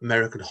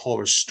 American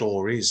Horror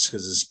Stories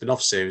because there's a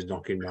spin-off series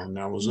knocking around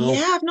now as well.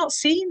 Yeah, I've not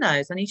seen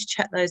those. I need to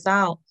check those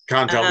out.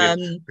 Can't tell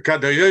you. I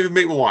can't tell you. You don't even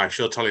meet my wife;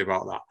 she'll tell you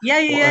about that.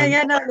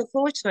 Yeah. No, I look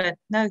forward to it.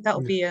 No, that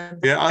would be.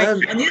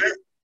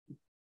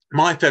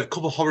 My favourite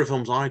couple of horror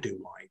films I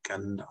do like,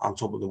 and I'm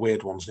talking about the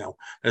weird ones now.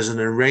 There's an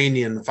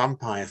Iranian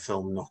vampire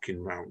film knocking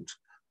around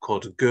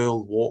called "A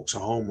Girl Walks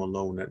Home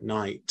Alone at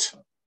Night."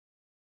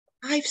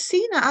 I've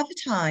seen it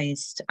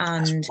advertised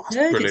and That's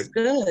heard brilliant. it's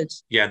good.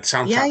 Yeah, the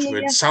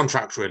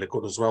soundtrack's really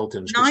good as well.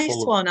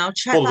 Nice one. I'll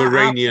check full that of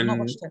Iranian,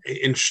 out.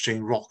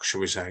 interesting rock, shall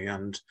we say?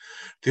 And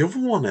the other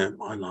one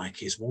I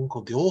like is one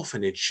called The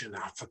Orphanage, and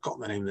I've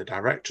forgotten the name of the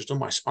director. It's done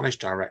by a Spanish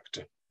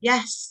director.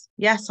 Yes,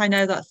 I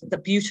know that's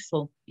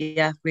beautiful.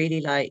 Yeah,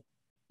 really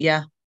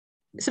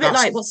It's a bit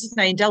like, what's his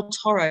name? Del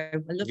Toro. I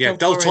love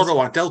Del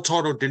Toro. Del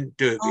Toro didn't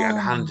do it, but he had a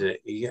hand in it.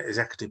 He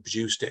executive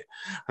produced it.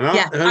 And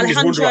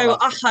Alejandro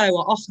Ajo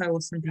or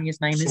something his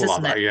name is,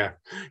 isn't it? Yeah.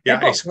 They've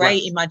got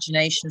great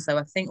imaginations, though.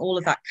 I think all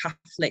of that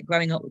Catholic,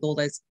 growing up with all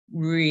those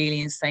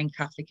really insane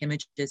Catholic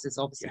images is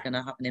obviously going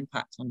to have an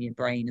impact on your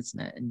brain, isn't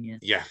it? And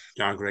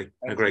I agree.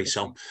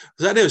 So apart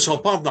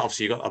from that,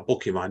 obviously, you got a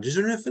book in mind. Is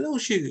there anything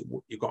else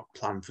you got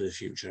planned for the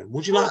future?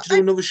 Would you like to do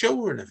another show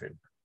or anything?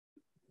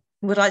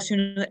 Would like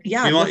to,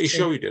 yeah. You like your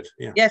show you did?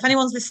 Yeah. Yeah, if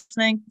anyone's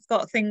listening,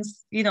 got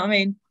things, you know what I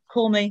mean,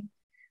 call me,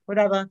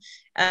 whatever.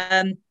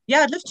 I'd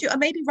love to.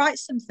 Maybe write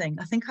something.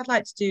 I think I'd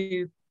like to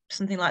do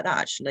something like that,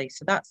 actually.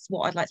 So that's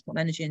what I'd like to put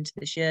my energy into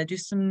this year. Do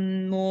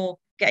some more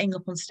getting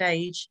up on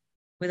stage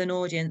with an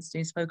audience,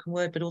 doing spoken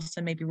word, but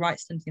also maybe write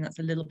something that's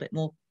a little bit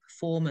more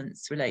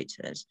performance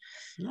related.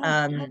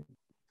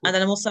 And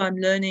then I'm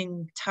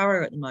learning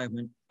tarot at the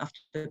moment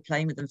after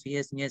playing with them for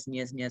years and years and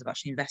years and years. I've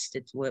actually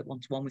invested to work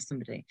one-to-one with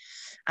somebody.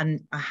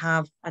 And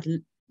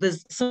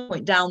there's some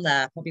point down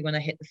there, probably when I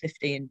hit the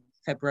 50 in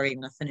February,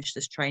 when I finish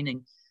this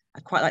training,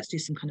 I'd quite like to do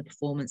some kind of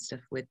performance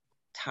stuff with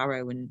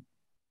tarot. And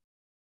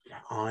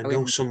I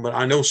know somebody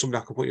I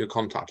can put you in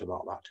contact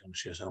about that.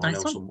 I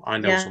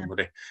know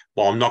somebody.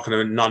 Well, I'm not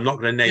gonna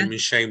name and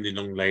shame the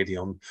young lady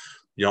on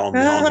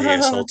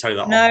here, so I'll tell you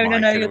that. No,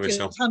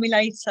 you'll tell me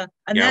later.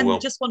 And then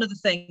just one other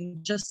thing,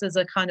 just as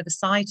a kind of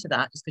aside to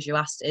that, just because you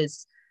asked,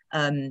 is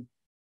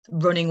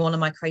running one of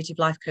my creative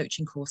life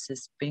coaching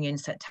courses beginning in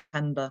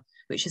September,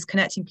 which is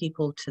connecting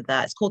people to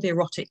that. It's called the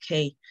Erotic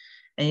Key,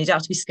 and you don't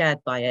have to be scared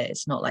by it.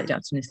 It's not like you don't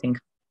have to do anything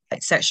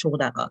like sexual or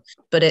whatever,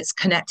 but it's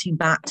connecting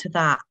back to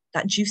that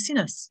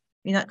juiciness,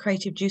 that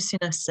creative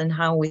juiciness, and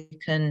how we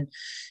can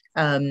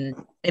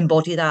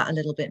embody that a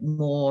little bit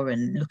more,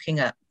 and looking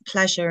at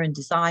pleasure and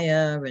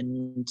desire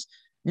and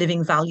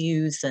living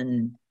values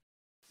and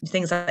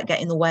things that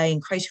get in the way in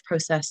creative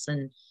process.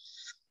 And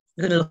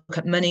we're going to look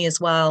at money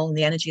as well, and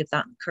the energy of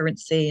that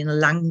currency and the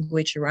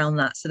language around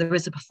that. So there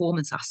is a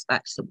performance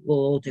aspect that we'll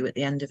all do at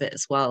the end of it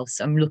as well.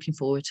 So I'm looking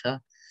forward to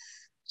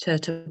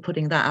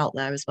putting that out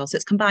there as well. So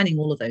it's combining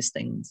all of those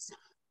things.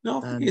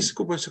 No, I think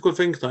it's a good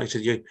thing. Like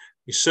you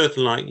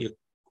certainly, like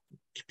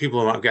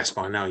people who are guests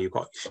by now, you've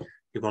got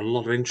a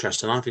lot of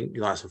interest, and I think,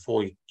 like I said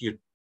before, you're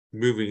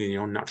moving in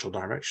your own natural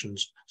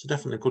directions. So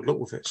definitely good luck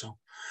with it. So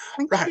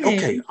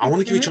okay, I want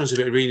to give you a chance to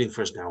do a bit of reading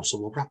for us now. So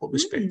we'll wrap up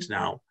this bit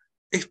now.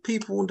 If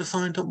people want to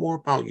find out more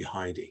about you,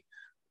 Heidi,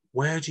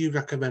 where do you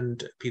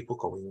recommend people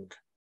going?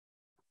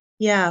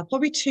 Yeah,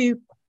 probably two.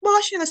 Well,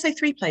 actually, let's say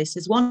three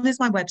places. One is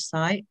my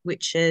website,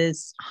 which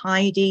is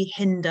Heidi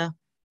Hinda,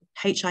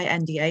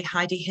 HINDA,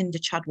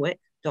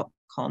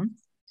 HeidiHinderChadwick.com.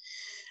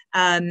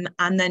 And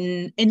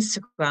then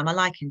Instagram. I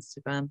like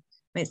Instagram.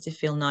 Makes it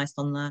feel nice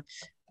on there,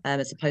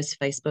 as opposed to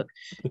Facebook.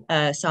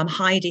 So I'm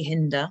Heidi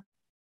Hinda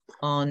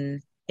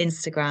on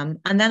Instagram.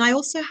 And then I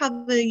also have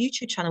a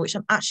YouTube channel, which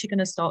I'm actually going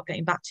to start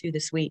getting back to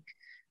this week,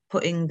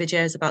 putting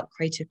videos about the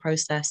creative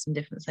process and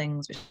different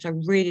things, which I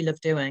really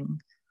love doing.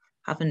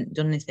 Haven't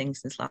done anything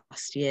since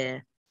last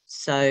year.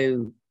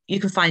 So you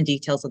can find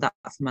details of that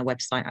from my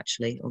website,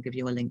 actually. I'll give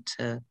you a link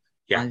to.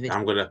 Yeah,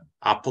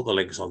 I'll put the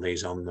links on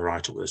these on the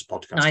write-up of this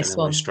podcast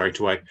anyway, straight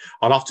away.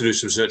 I'll have to do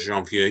some searching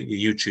on for your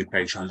YouTube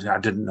page. I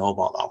didn't know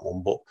about that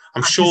one, but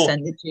I'm sure.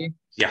 Send it to you.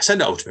 Yeah,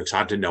 send it over to me because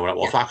I didn't know what it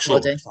was.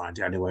 Actually, find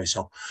it anyway.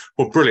 So,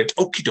 well, brilliant.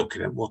 Okie dokie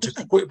then. We'll take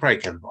a quick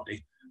break,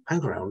 everybody.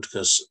 Hang around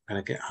because I'm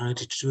going to get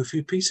Heidi to do a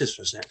few pieces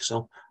for us next.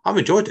 So I've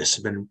enjoyed this.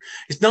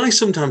 It's nice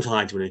sometimes,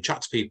 Heidi, when you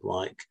chat to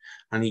people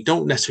and you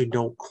don't necessarily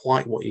know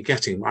quite what you're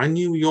getting. I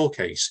knew your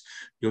case,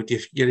 your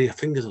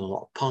fingers in a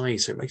lot of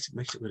pies, so it makes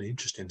it really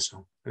interesting.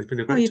 So it's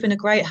been you've been a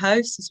great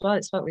host as well.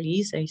 It's felt really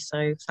easy.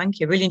 So thank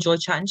you. Really enjoyed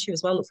chatting to you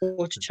as well. Look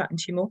forward to chatting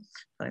to you more.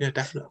 So. Yeah,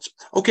 definitely.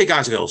 Okay,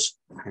 guys and girls,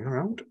 hang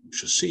around. We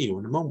shall see you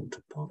in a moment.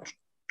 Part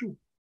 2.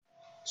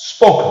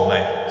 Spoken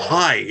Label.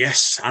 Hi,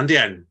 yes, and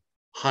again,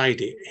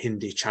 Heidi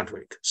Hinda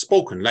Chadwick.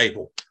 Spoken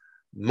Label.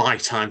 My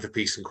time for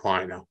peace and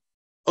quiet now.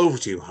 Over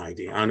to you,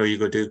 Heidi. I know you're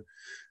going to do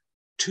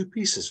 2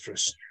 pieces for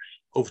us.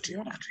 Over to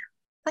you.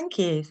 Thank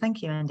you,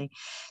 Andy.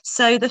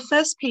 So the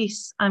first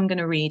piece I'm going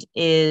to read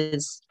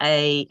is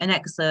an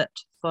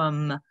excerpt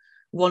from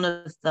one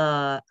of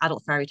the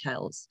adult fairy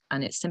tales,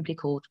 and it's simply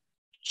called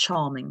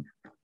Charming.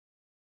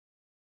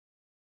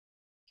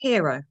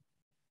 Hero.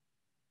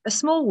 A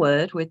small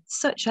word with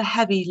such a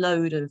heavy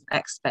load of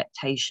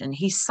expectation.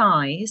 He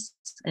sighs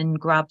and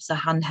grabs a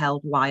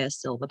handheld wire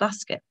silver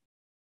basket.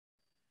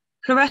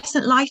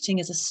 Fluorescent lighting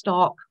is a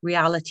stark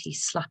reality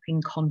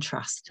slapping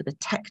contrast to the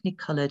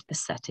technicoloured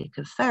aesthetic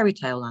of fairy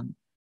tale land.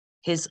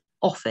 His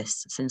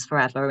office since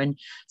forever and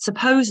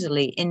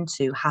supposedly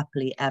into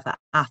happily ever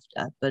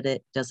after, but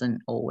it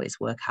doesn't always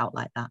work out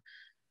like that.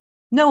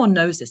 No one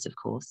knows this, of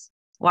course.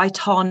 Why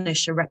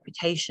tarnish a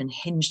reputation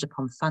hinged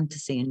upon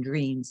fantasy and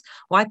dreams?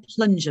 Why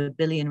plunge a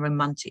billion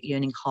romantic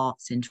yearning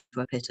hearts into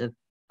a pit of,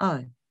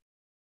 oh?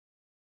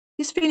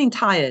 He's feeling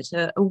tired,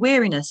 a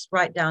weariness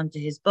right down to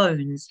his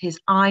bones, his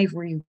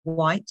ivory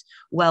white,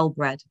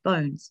 well-bred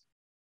bones.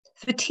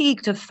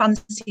 Fatigued of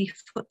fancy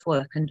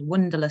footwork and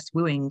wonderless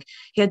wooing,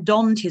 he had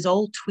donned his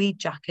old tweed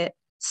jacket,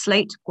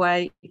 slate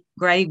grey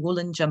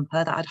woolen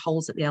jumper that had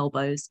holes at the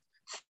elbows,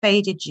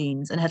 faded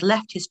jeans, and had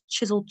left his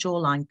chiseled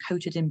jawline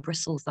coated in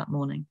bristles that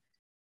morning.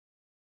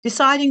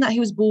 Deciding that he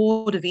was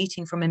bored of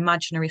eating from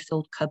imaginary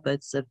filled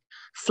cupboards, of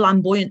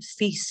flamboyant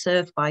feasts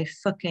served by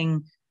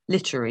fucking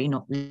literary,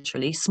 not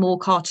literally, small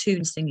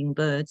cartoon singing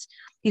birds,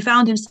 he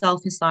found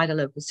himself inside a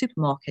local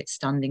supermarket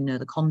standing near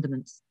the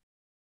condiments.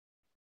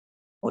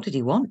 What did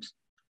he want?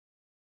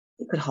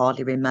 He could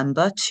hardly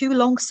remember, too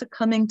long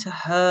succumbing to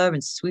her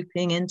and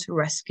swooping in to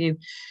rescue.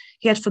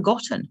 He had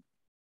forgotten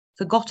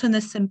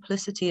the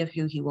simplicity of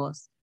who he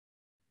was.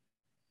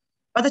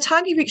 By the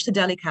time he reached the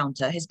deli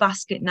counter, his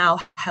basket now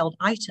held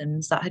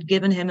items that had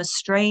given him a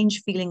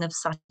strange feeling of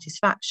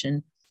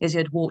satisfaction as he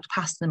had walked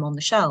past them on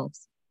the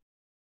shelves.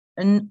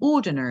 An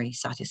ordinary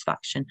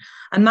satisfaction,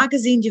 a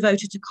magazine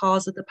devoted to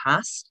cars of the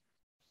past,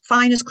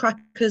 Finest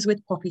crackers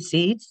with poppy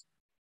seeds,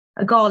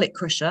 a garlic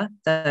crusher,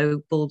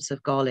 though bulbs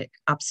of garlic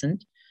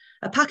absent,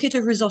 a packet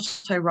of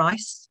risotto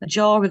rice, a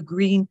jar of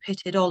green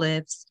pitted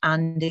olives,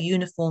 and a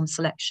uniform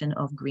selection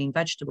of green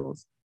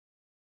vegetables.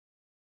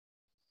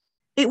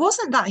 It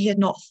wasn't that he had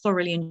not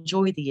thoroughly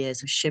enjoyed the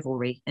years of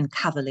chivalry and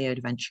cavalier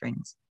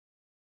adventurings.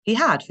 He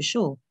had, for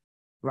sure,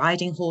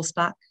 riding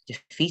horseback,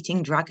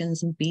 defeating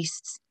dragons and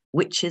beasts,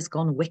 witches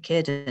gone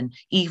wicked, and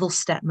evil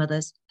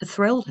stepmothers had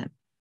thrilled him.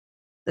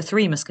 The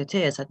Three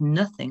Musketeers had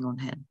nothing on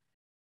him.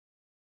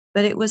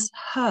 But it was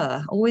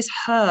her, always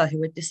her,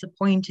 who had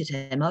disappointed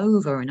him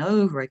over and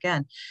over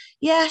again.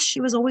 Yes,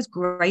 she was always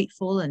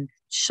grateful and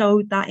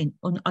showed that in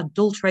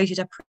unadulterated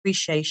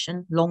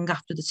appreciation long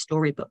after the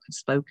storybook had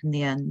spoken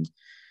the end.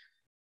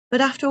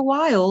 But after a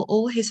while,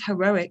 all his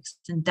heroics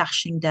and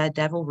dashing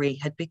daredevilry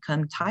had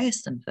become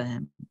tiresome for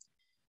him.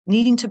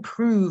 Needing to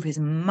prove his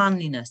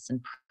manliness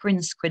and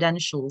prince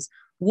credentials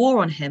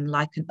wore on him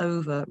like an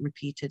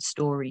over-repeated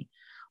story.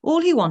 All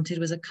he wanted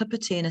was a cup of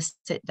tea and a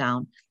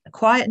sit-down, a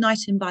quiet night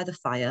in by the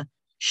fire,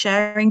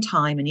 sharing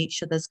time in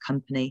each other's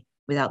company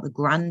without the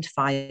grand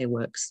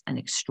fireworks and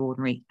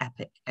extraordinary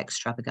epic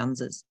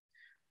extravaganzas.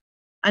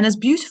 And as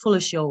beautiful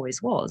as she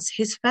always was,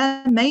 his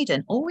fair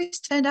maiden always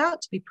turned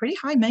out to be pretty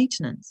high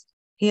maintenance.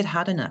 He had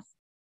had enough.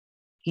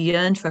 He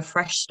yearned for a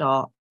fresh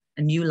start,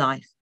 a new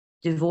life,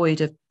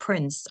 devoid of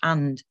prince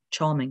and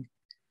charming.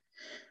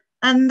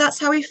 And that's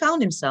how he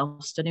found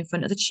himself stood in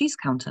front of the cheese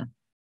counter.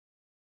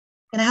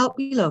 Can I help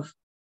you, love?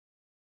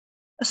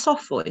 A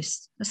soft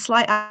voice, a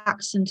slight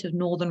accent of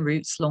northern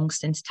roots long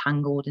since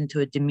tangled into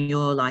a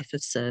demure life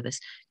of service,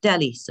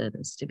 deli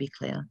service to be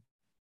clear.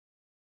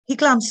 He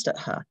glanced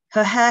at her,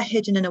 her hair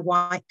hidden in a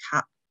white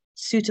cap,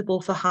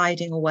 suitable for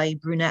hiding away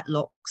brunette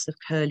locks of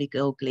curly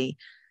girl glee,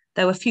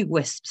 though a few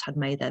wisps had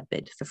made their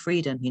bid for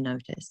freedom, he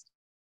noticed.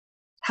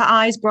 Her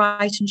eyes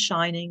bright and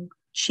shining,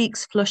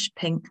 cheeks flushed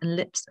pink and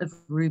lips of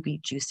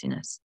ruby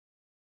juiciness.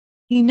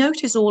 He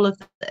noticed all of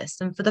this,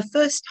 and for the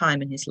first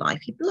time in his life,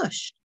 he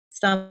blushed,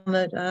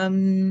 stammered,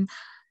 and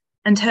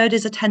turned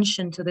his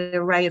attention to the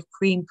array of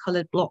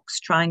cream-coloured blocks,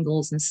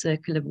 triangles, and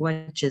circular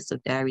wedges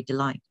of dairy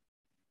delight.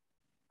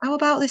 How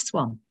about this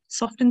one?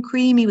 Soft and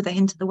creamy with a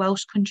hint of the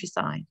Welsh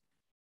countryside.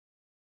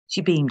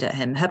 She beamed at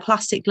him, her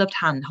plastic-gloved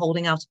hand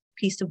holding out a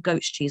piece of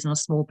goat's cheese on a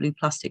small blue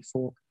plastic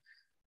fork.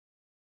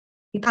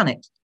 He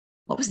panicked.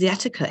 What was the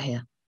etiquette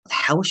here? What the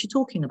hell was she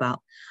talking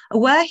about?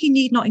 Aware he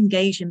need not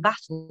engage in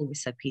battle with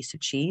said piece of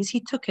cheese,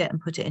 he took it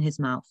and put it in his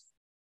mouth,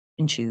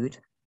 and chewed,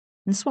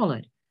 and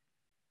swallowed.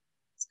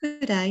 It's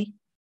good, eh?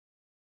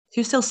 She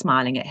was still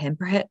smiling at him,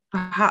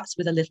 perhaps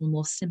with a little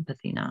more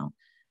sympathy now.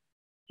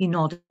 He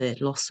nodded,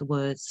 lost the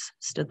words,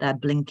 stood there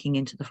blinking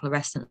into the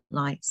fluorescent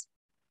lights.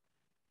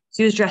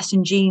 She was dressed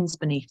in jeans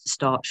beneath the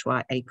starched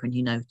white apron,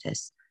 he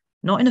noticed.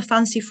 Not in a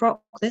fancy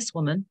frock, this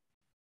woman.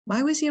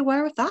 Why was he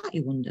aware of that, he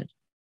wondered.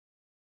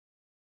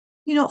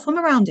 You're not from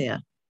around here?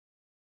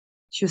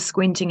 She was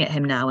squinting at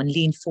him now and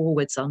leaned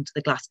forwards onto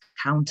the glass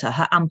counter,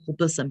 her ample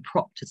bosom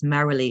propped as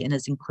merrily and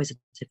as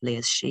inquisitively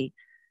as she.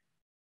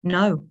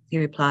 No, he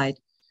replied.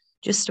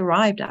 Just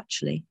arrived,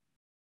 actually.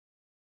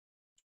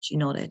 She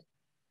nodded.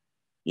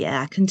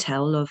 Yeah, I can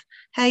tell, love.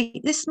 Hey,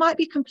 this might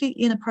be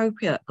completely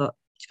inappropriate, but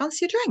do you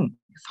fancy a drink?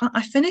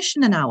 I finish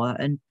in an hour,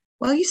 and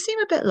Well, you seem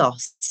a bit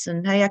lost,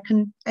 and hey, I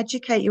can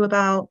educate you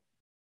about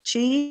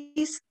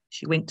cheese.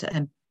 She winked at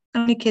him.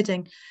 Only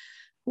kidding.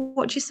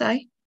 What'd you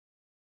say?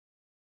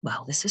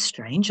 Well, this is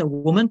strange. A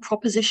woman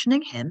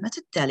propositioning him at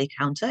a deli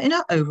counter in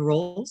her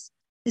overalls.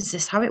 Is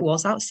this how it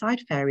was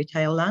outside fairy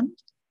tale land?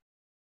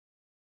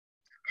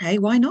 Okay,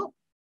 why not?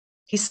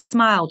 He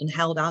smiled and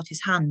held out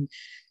his hand.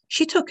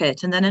 She took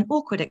it, and then an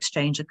awkward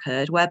exchange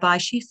occurred whereby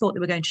she thought they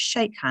were going to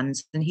shake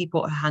hands, and he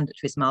brought her hand up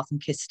to his mouth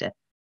and kissed it.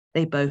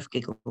 They both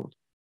giggled.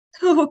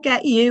 Oh,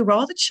 get you,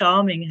 rather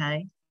charming,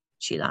 hey?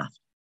 She laughed.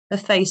 Her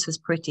face was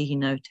pretty, he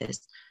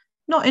noticed.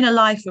 Not in a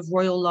life of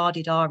royal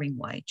lardy-darring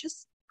way,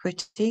 just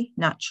pretty,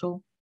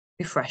 natural,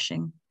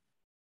 refreshing.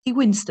 He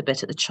winced a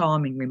bit at the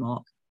charming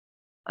remark.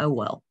 Oh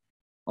well,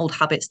 old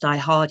habits die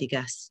hard, he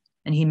guessed,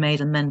 and he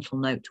made a mental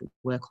note to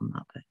work on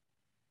that bit.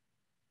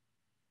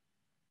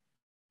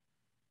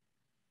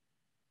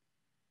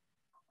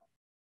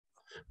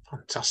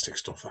 Fantastic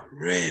stuff.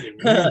 Really,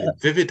 really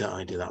vivid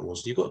idea that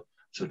was. You got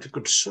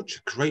such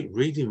a great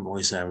reading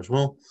voice there as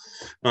well.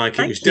 Like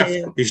Thank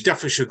you. He's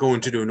definitely should go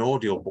into doing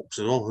audio books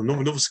as well.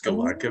 Another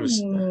skill. Like it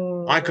was,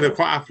 I could have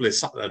quite happily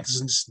sat there,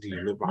 just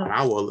about an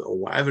hour or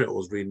whatever it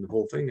was, reading the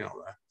whole thing out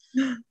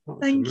there.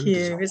 Thank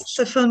you. It's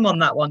a fun one,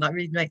 that one. That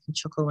really makes me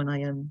chuckle when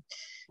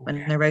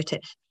I wrote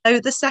it. So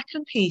the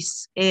second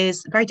piece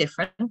is very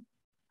different,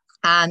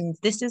 and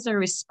this is a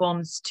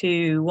response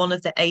to one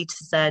of the A to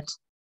Z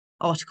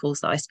articles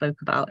that I spoke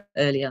about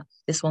earlier.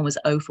 This one was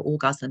O for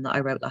Orgasm that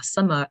I wrote last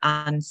summer,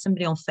 and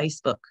somebody on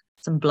Facebook,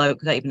 some bloke,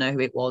 I don't even know who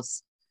it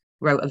was,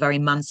 wrote a very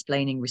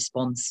mansplaining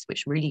response,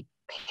 which really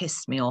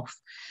pissed me off.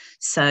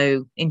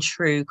 So in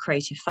true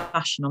creative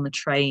fashion, on the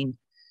train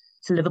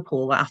to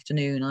Liverpool that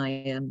afternoon,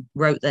 I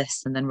wrote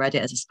this and then read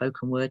it as a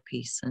spoken word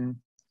piece, and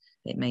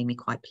it made me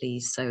quite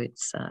pleased. So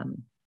it's,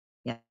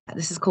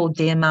 this is called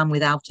Dear Man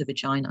Without a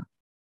Vagina.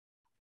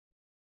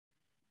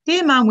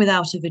 Dear Man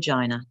Without a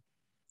Vagina,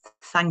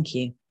 thank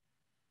you.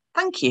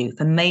 Thank you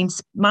for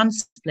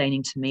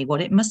mansplaining to me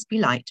what it must be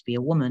like to be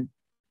a woman.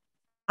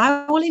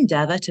 I will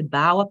endeavour to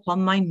bow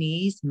upon my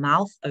knees,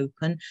 mouth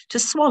open, to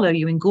swallow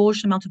your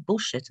engorged amount of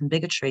bullshit and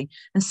bigotry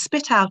and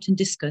spit out and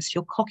discuss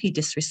your cocky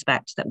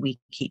disrespect that we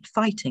keep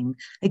fighting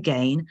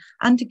again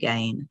and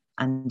again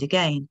and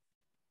again.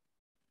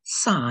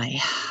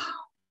 Sigh.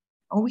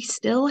 Are we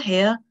still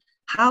here?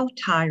 How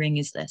tiring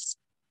is this?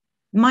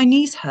 My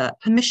knees hurt.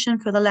 Permission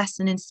for the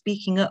lesson in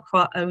speaking up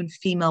for our own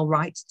female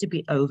rights to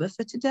be over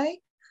for today?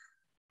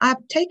 I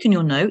have taken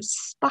your notes,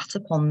 spat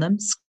upon them,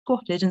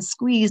 squatted and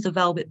squeezed the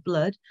velvet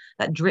blood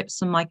that drips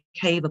from my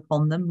cave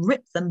upon them,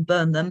 ripped them,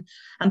 burned them,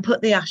 and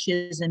put the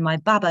ashes in my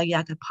Baba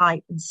Yaga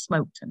pipe and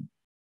smoked them.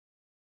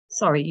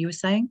 Sorry, you were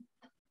saying?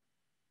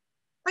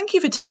 Thank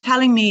you for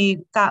telling me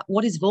that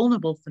what is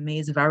vulnerable for me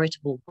is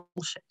veritable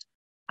bullshit.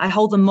 I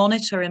hold the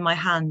monitor in my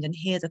hand and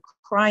hear the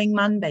crying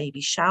man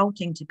baby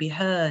shouting to be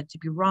heard, to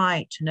be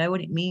right, to know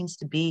what it means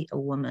to be a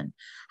woman.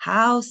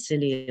 How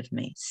silly of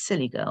me,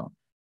 silly girl.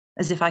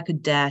 As if I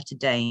could dare to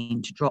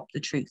deign to drop the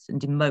truth and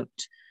demote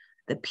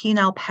the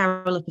penile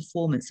peril of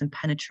performance and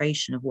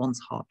penetration of one's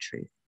heart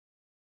truth.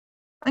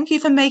 Thank you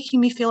for making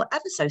me feel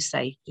ever so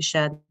safe to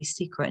share these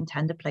secret and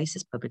tender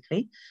places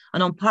publicly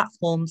and on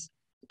platforms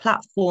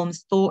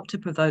thought to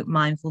provoke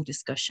mindful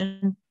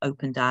discussion,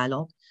 open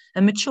dialogue,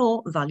 and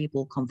mature,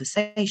 valuable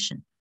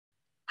conversation.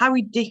 How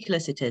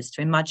ridiculous it is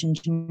to imagine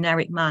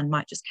generic man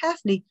might just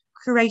carefully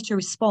curate a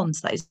response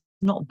that is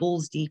not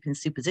balls deep in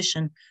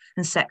supposition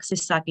and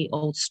sexist, saggy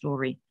old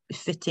story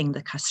befitting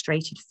the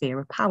castrated fear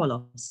of power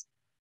loss.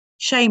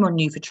 Shame on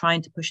you for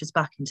trying to push us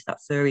back into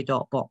that furry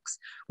dark box.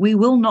 We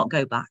will not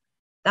go back.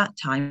 That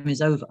time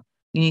is over.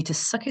 You need to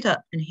suck it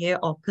up and hear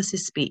our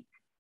pussies speak.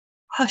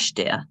 Hush,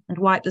 dear, and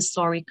wipe the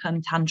sorry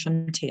come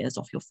tantrum tears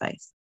off your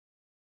face.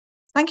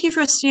 Thank you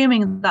for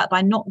assuming that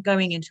by not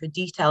going into a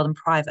detailed and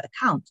private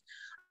account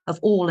of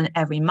all and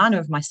every manner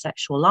of my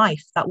sexual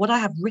life, that what I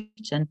have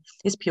written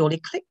is purely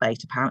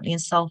clickbait, apparently,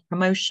 and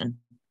self-promotion.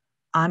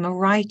 I'm a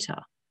writer.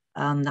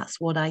 That's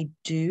what I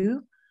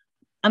do.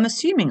 I'm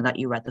assuming that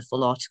you read the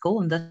full article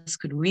and thus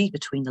could read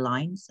between the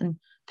lines and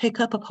pick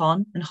up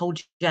upon and hold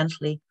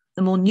gently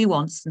the more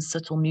nuanced and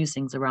subtle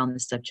musings around the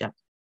subject.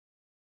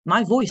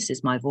 My voice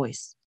is my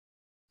voice.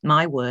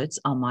 My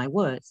words are my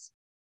words.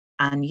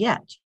 And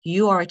yet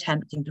you are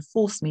attempting to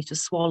force me to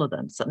swallow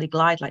them so that they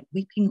glide like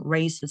weeping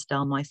razors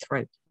down my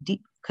throat,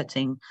 deep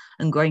cutting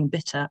and growing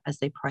bitter as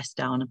they press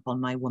down upon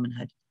my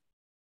womanhood.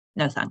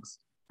 No thanks.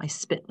 I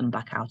spit them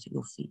back out at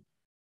your feet.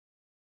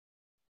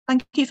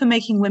 Thank you for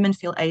making women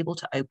feel able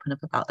to open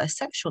up about their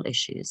sexual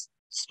issues,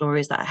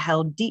 stories that are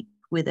held deep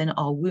within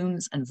our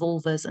wombs and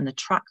vulvas and the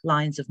track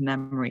lines of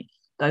memory,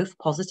 both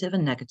positive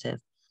and negative,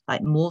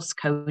 like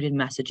Morse-coded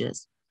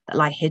messages that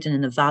lie hidden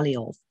in the valley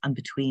of and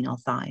between our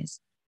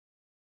thighs.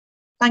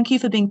 Thank you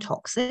for being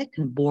toxic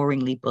and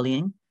boringly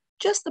bullying,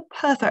 just the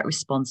perfect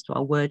response to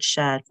our words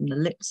shared from the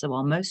lips of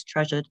our most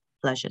treasured,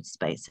 pleasured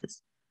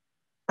spaces.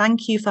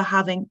 Thank you for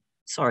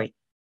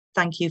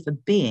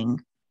being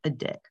a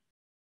dick.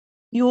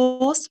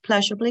 Yours,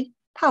 pleasurably,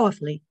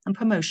 powerfully, and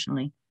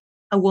promotionally,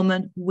 a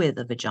woman with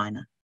a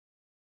vagina.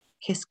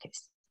 Kiss,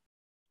 kiss.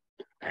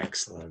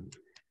 Excellent.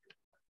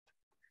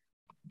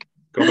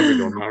 Got to be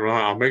done that,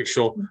 right? I'll make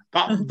sure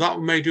that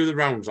may do the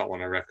rounds, that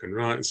one, I reckon,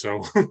 right?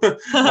 So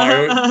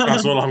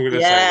that's all I'm going to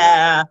say.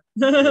 Yeah.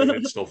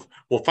 Brilliant stuff.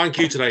 Well, thank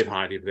you today,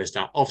 Heidi, for this.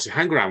 Now, obviously,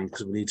 hang around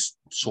because we need to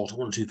sort of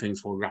 1 or 2 things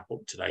before we wrap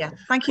up today. Yeah.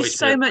 Thank you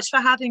so much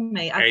for having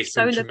me. I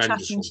so love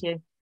chatting to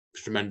you.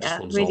 It's tremendous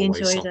fun, as really always.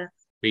 enjoyed it.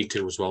 Me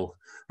too, as well.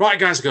 Right,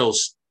 guys and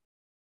girls,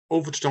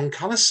 over to Don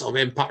Callis of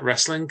Impact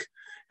Wrestling,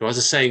 who has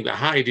a saying that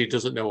Heidi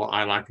doesn't know what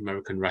I like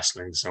American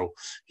wrestling. So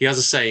he has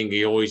a saying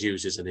he always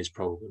uses in his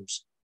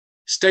programs.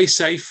 Stay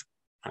safe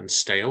and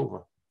stay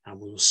over. And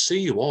we will see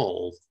you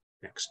all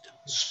next time.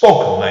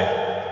 Spoken, mate.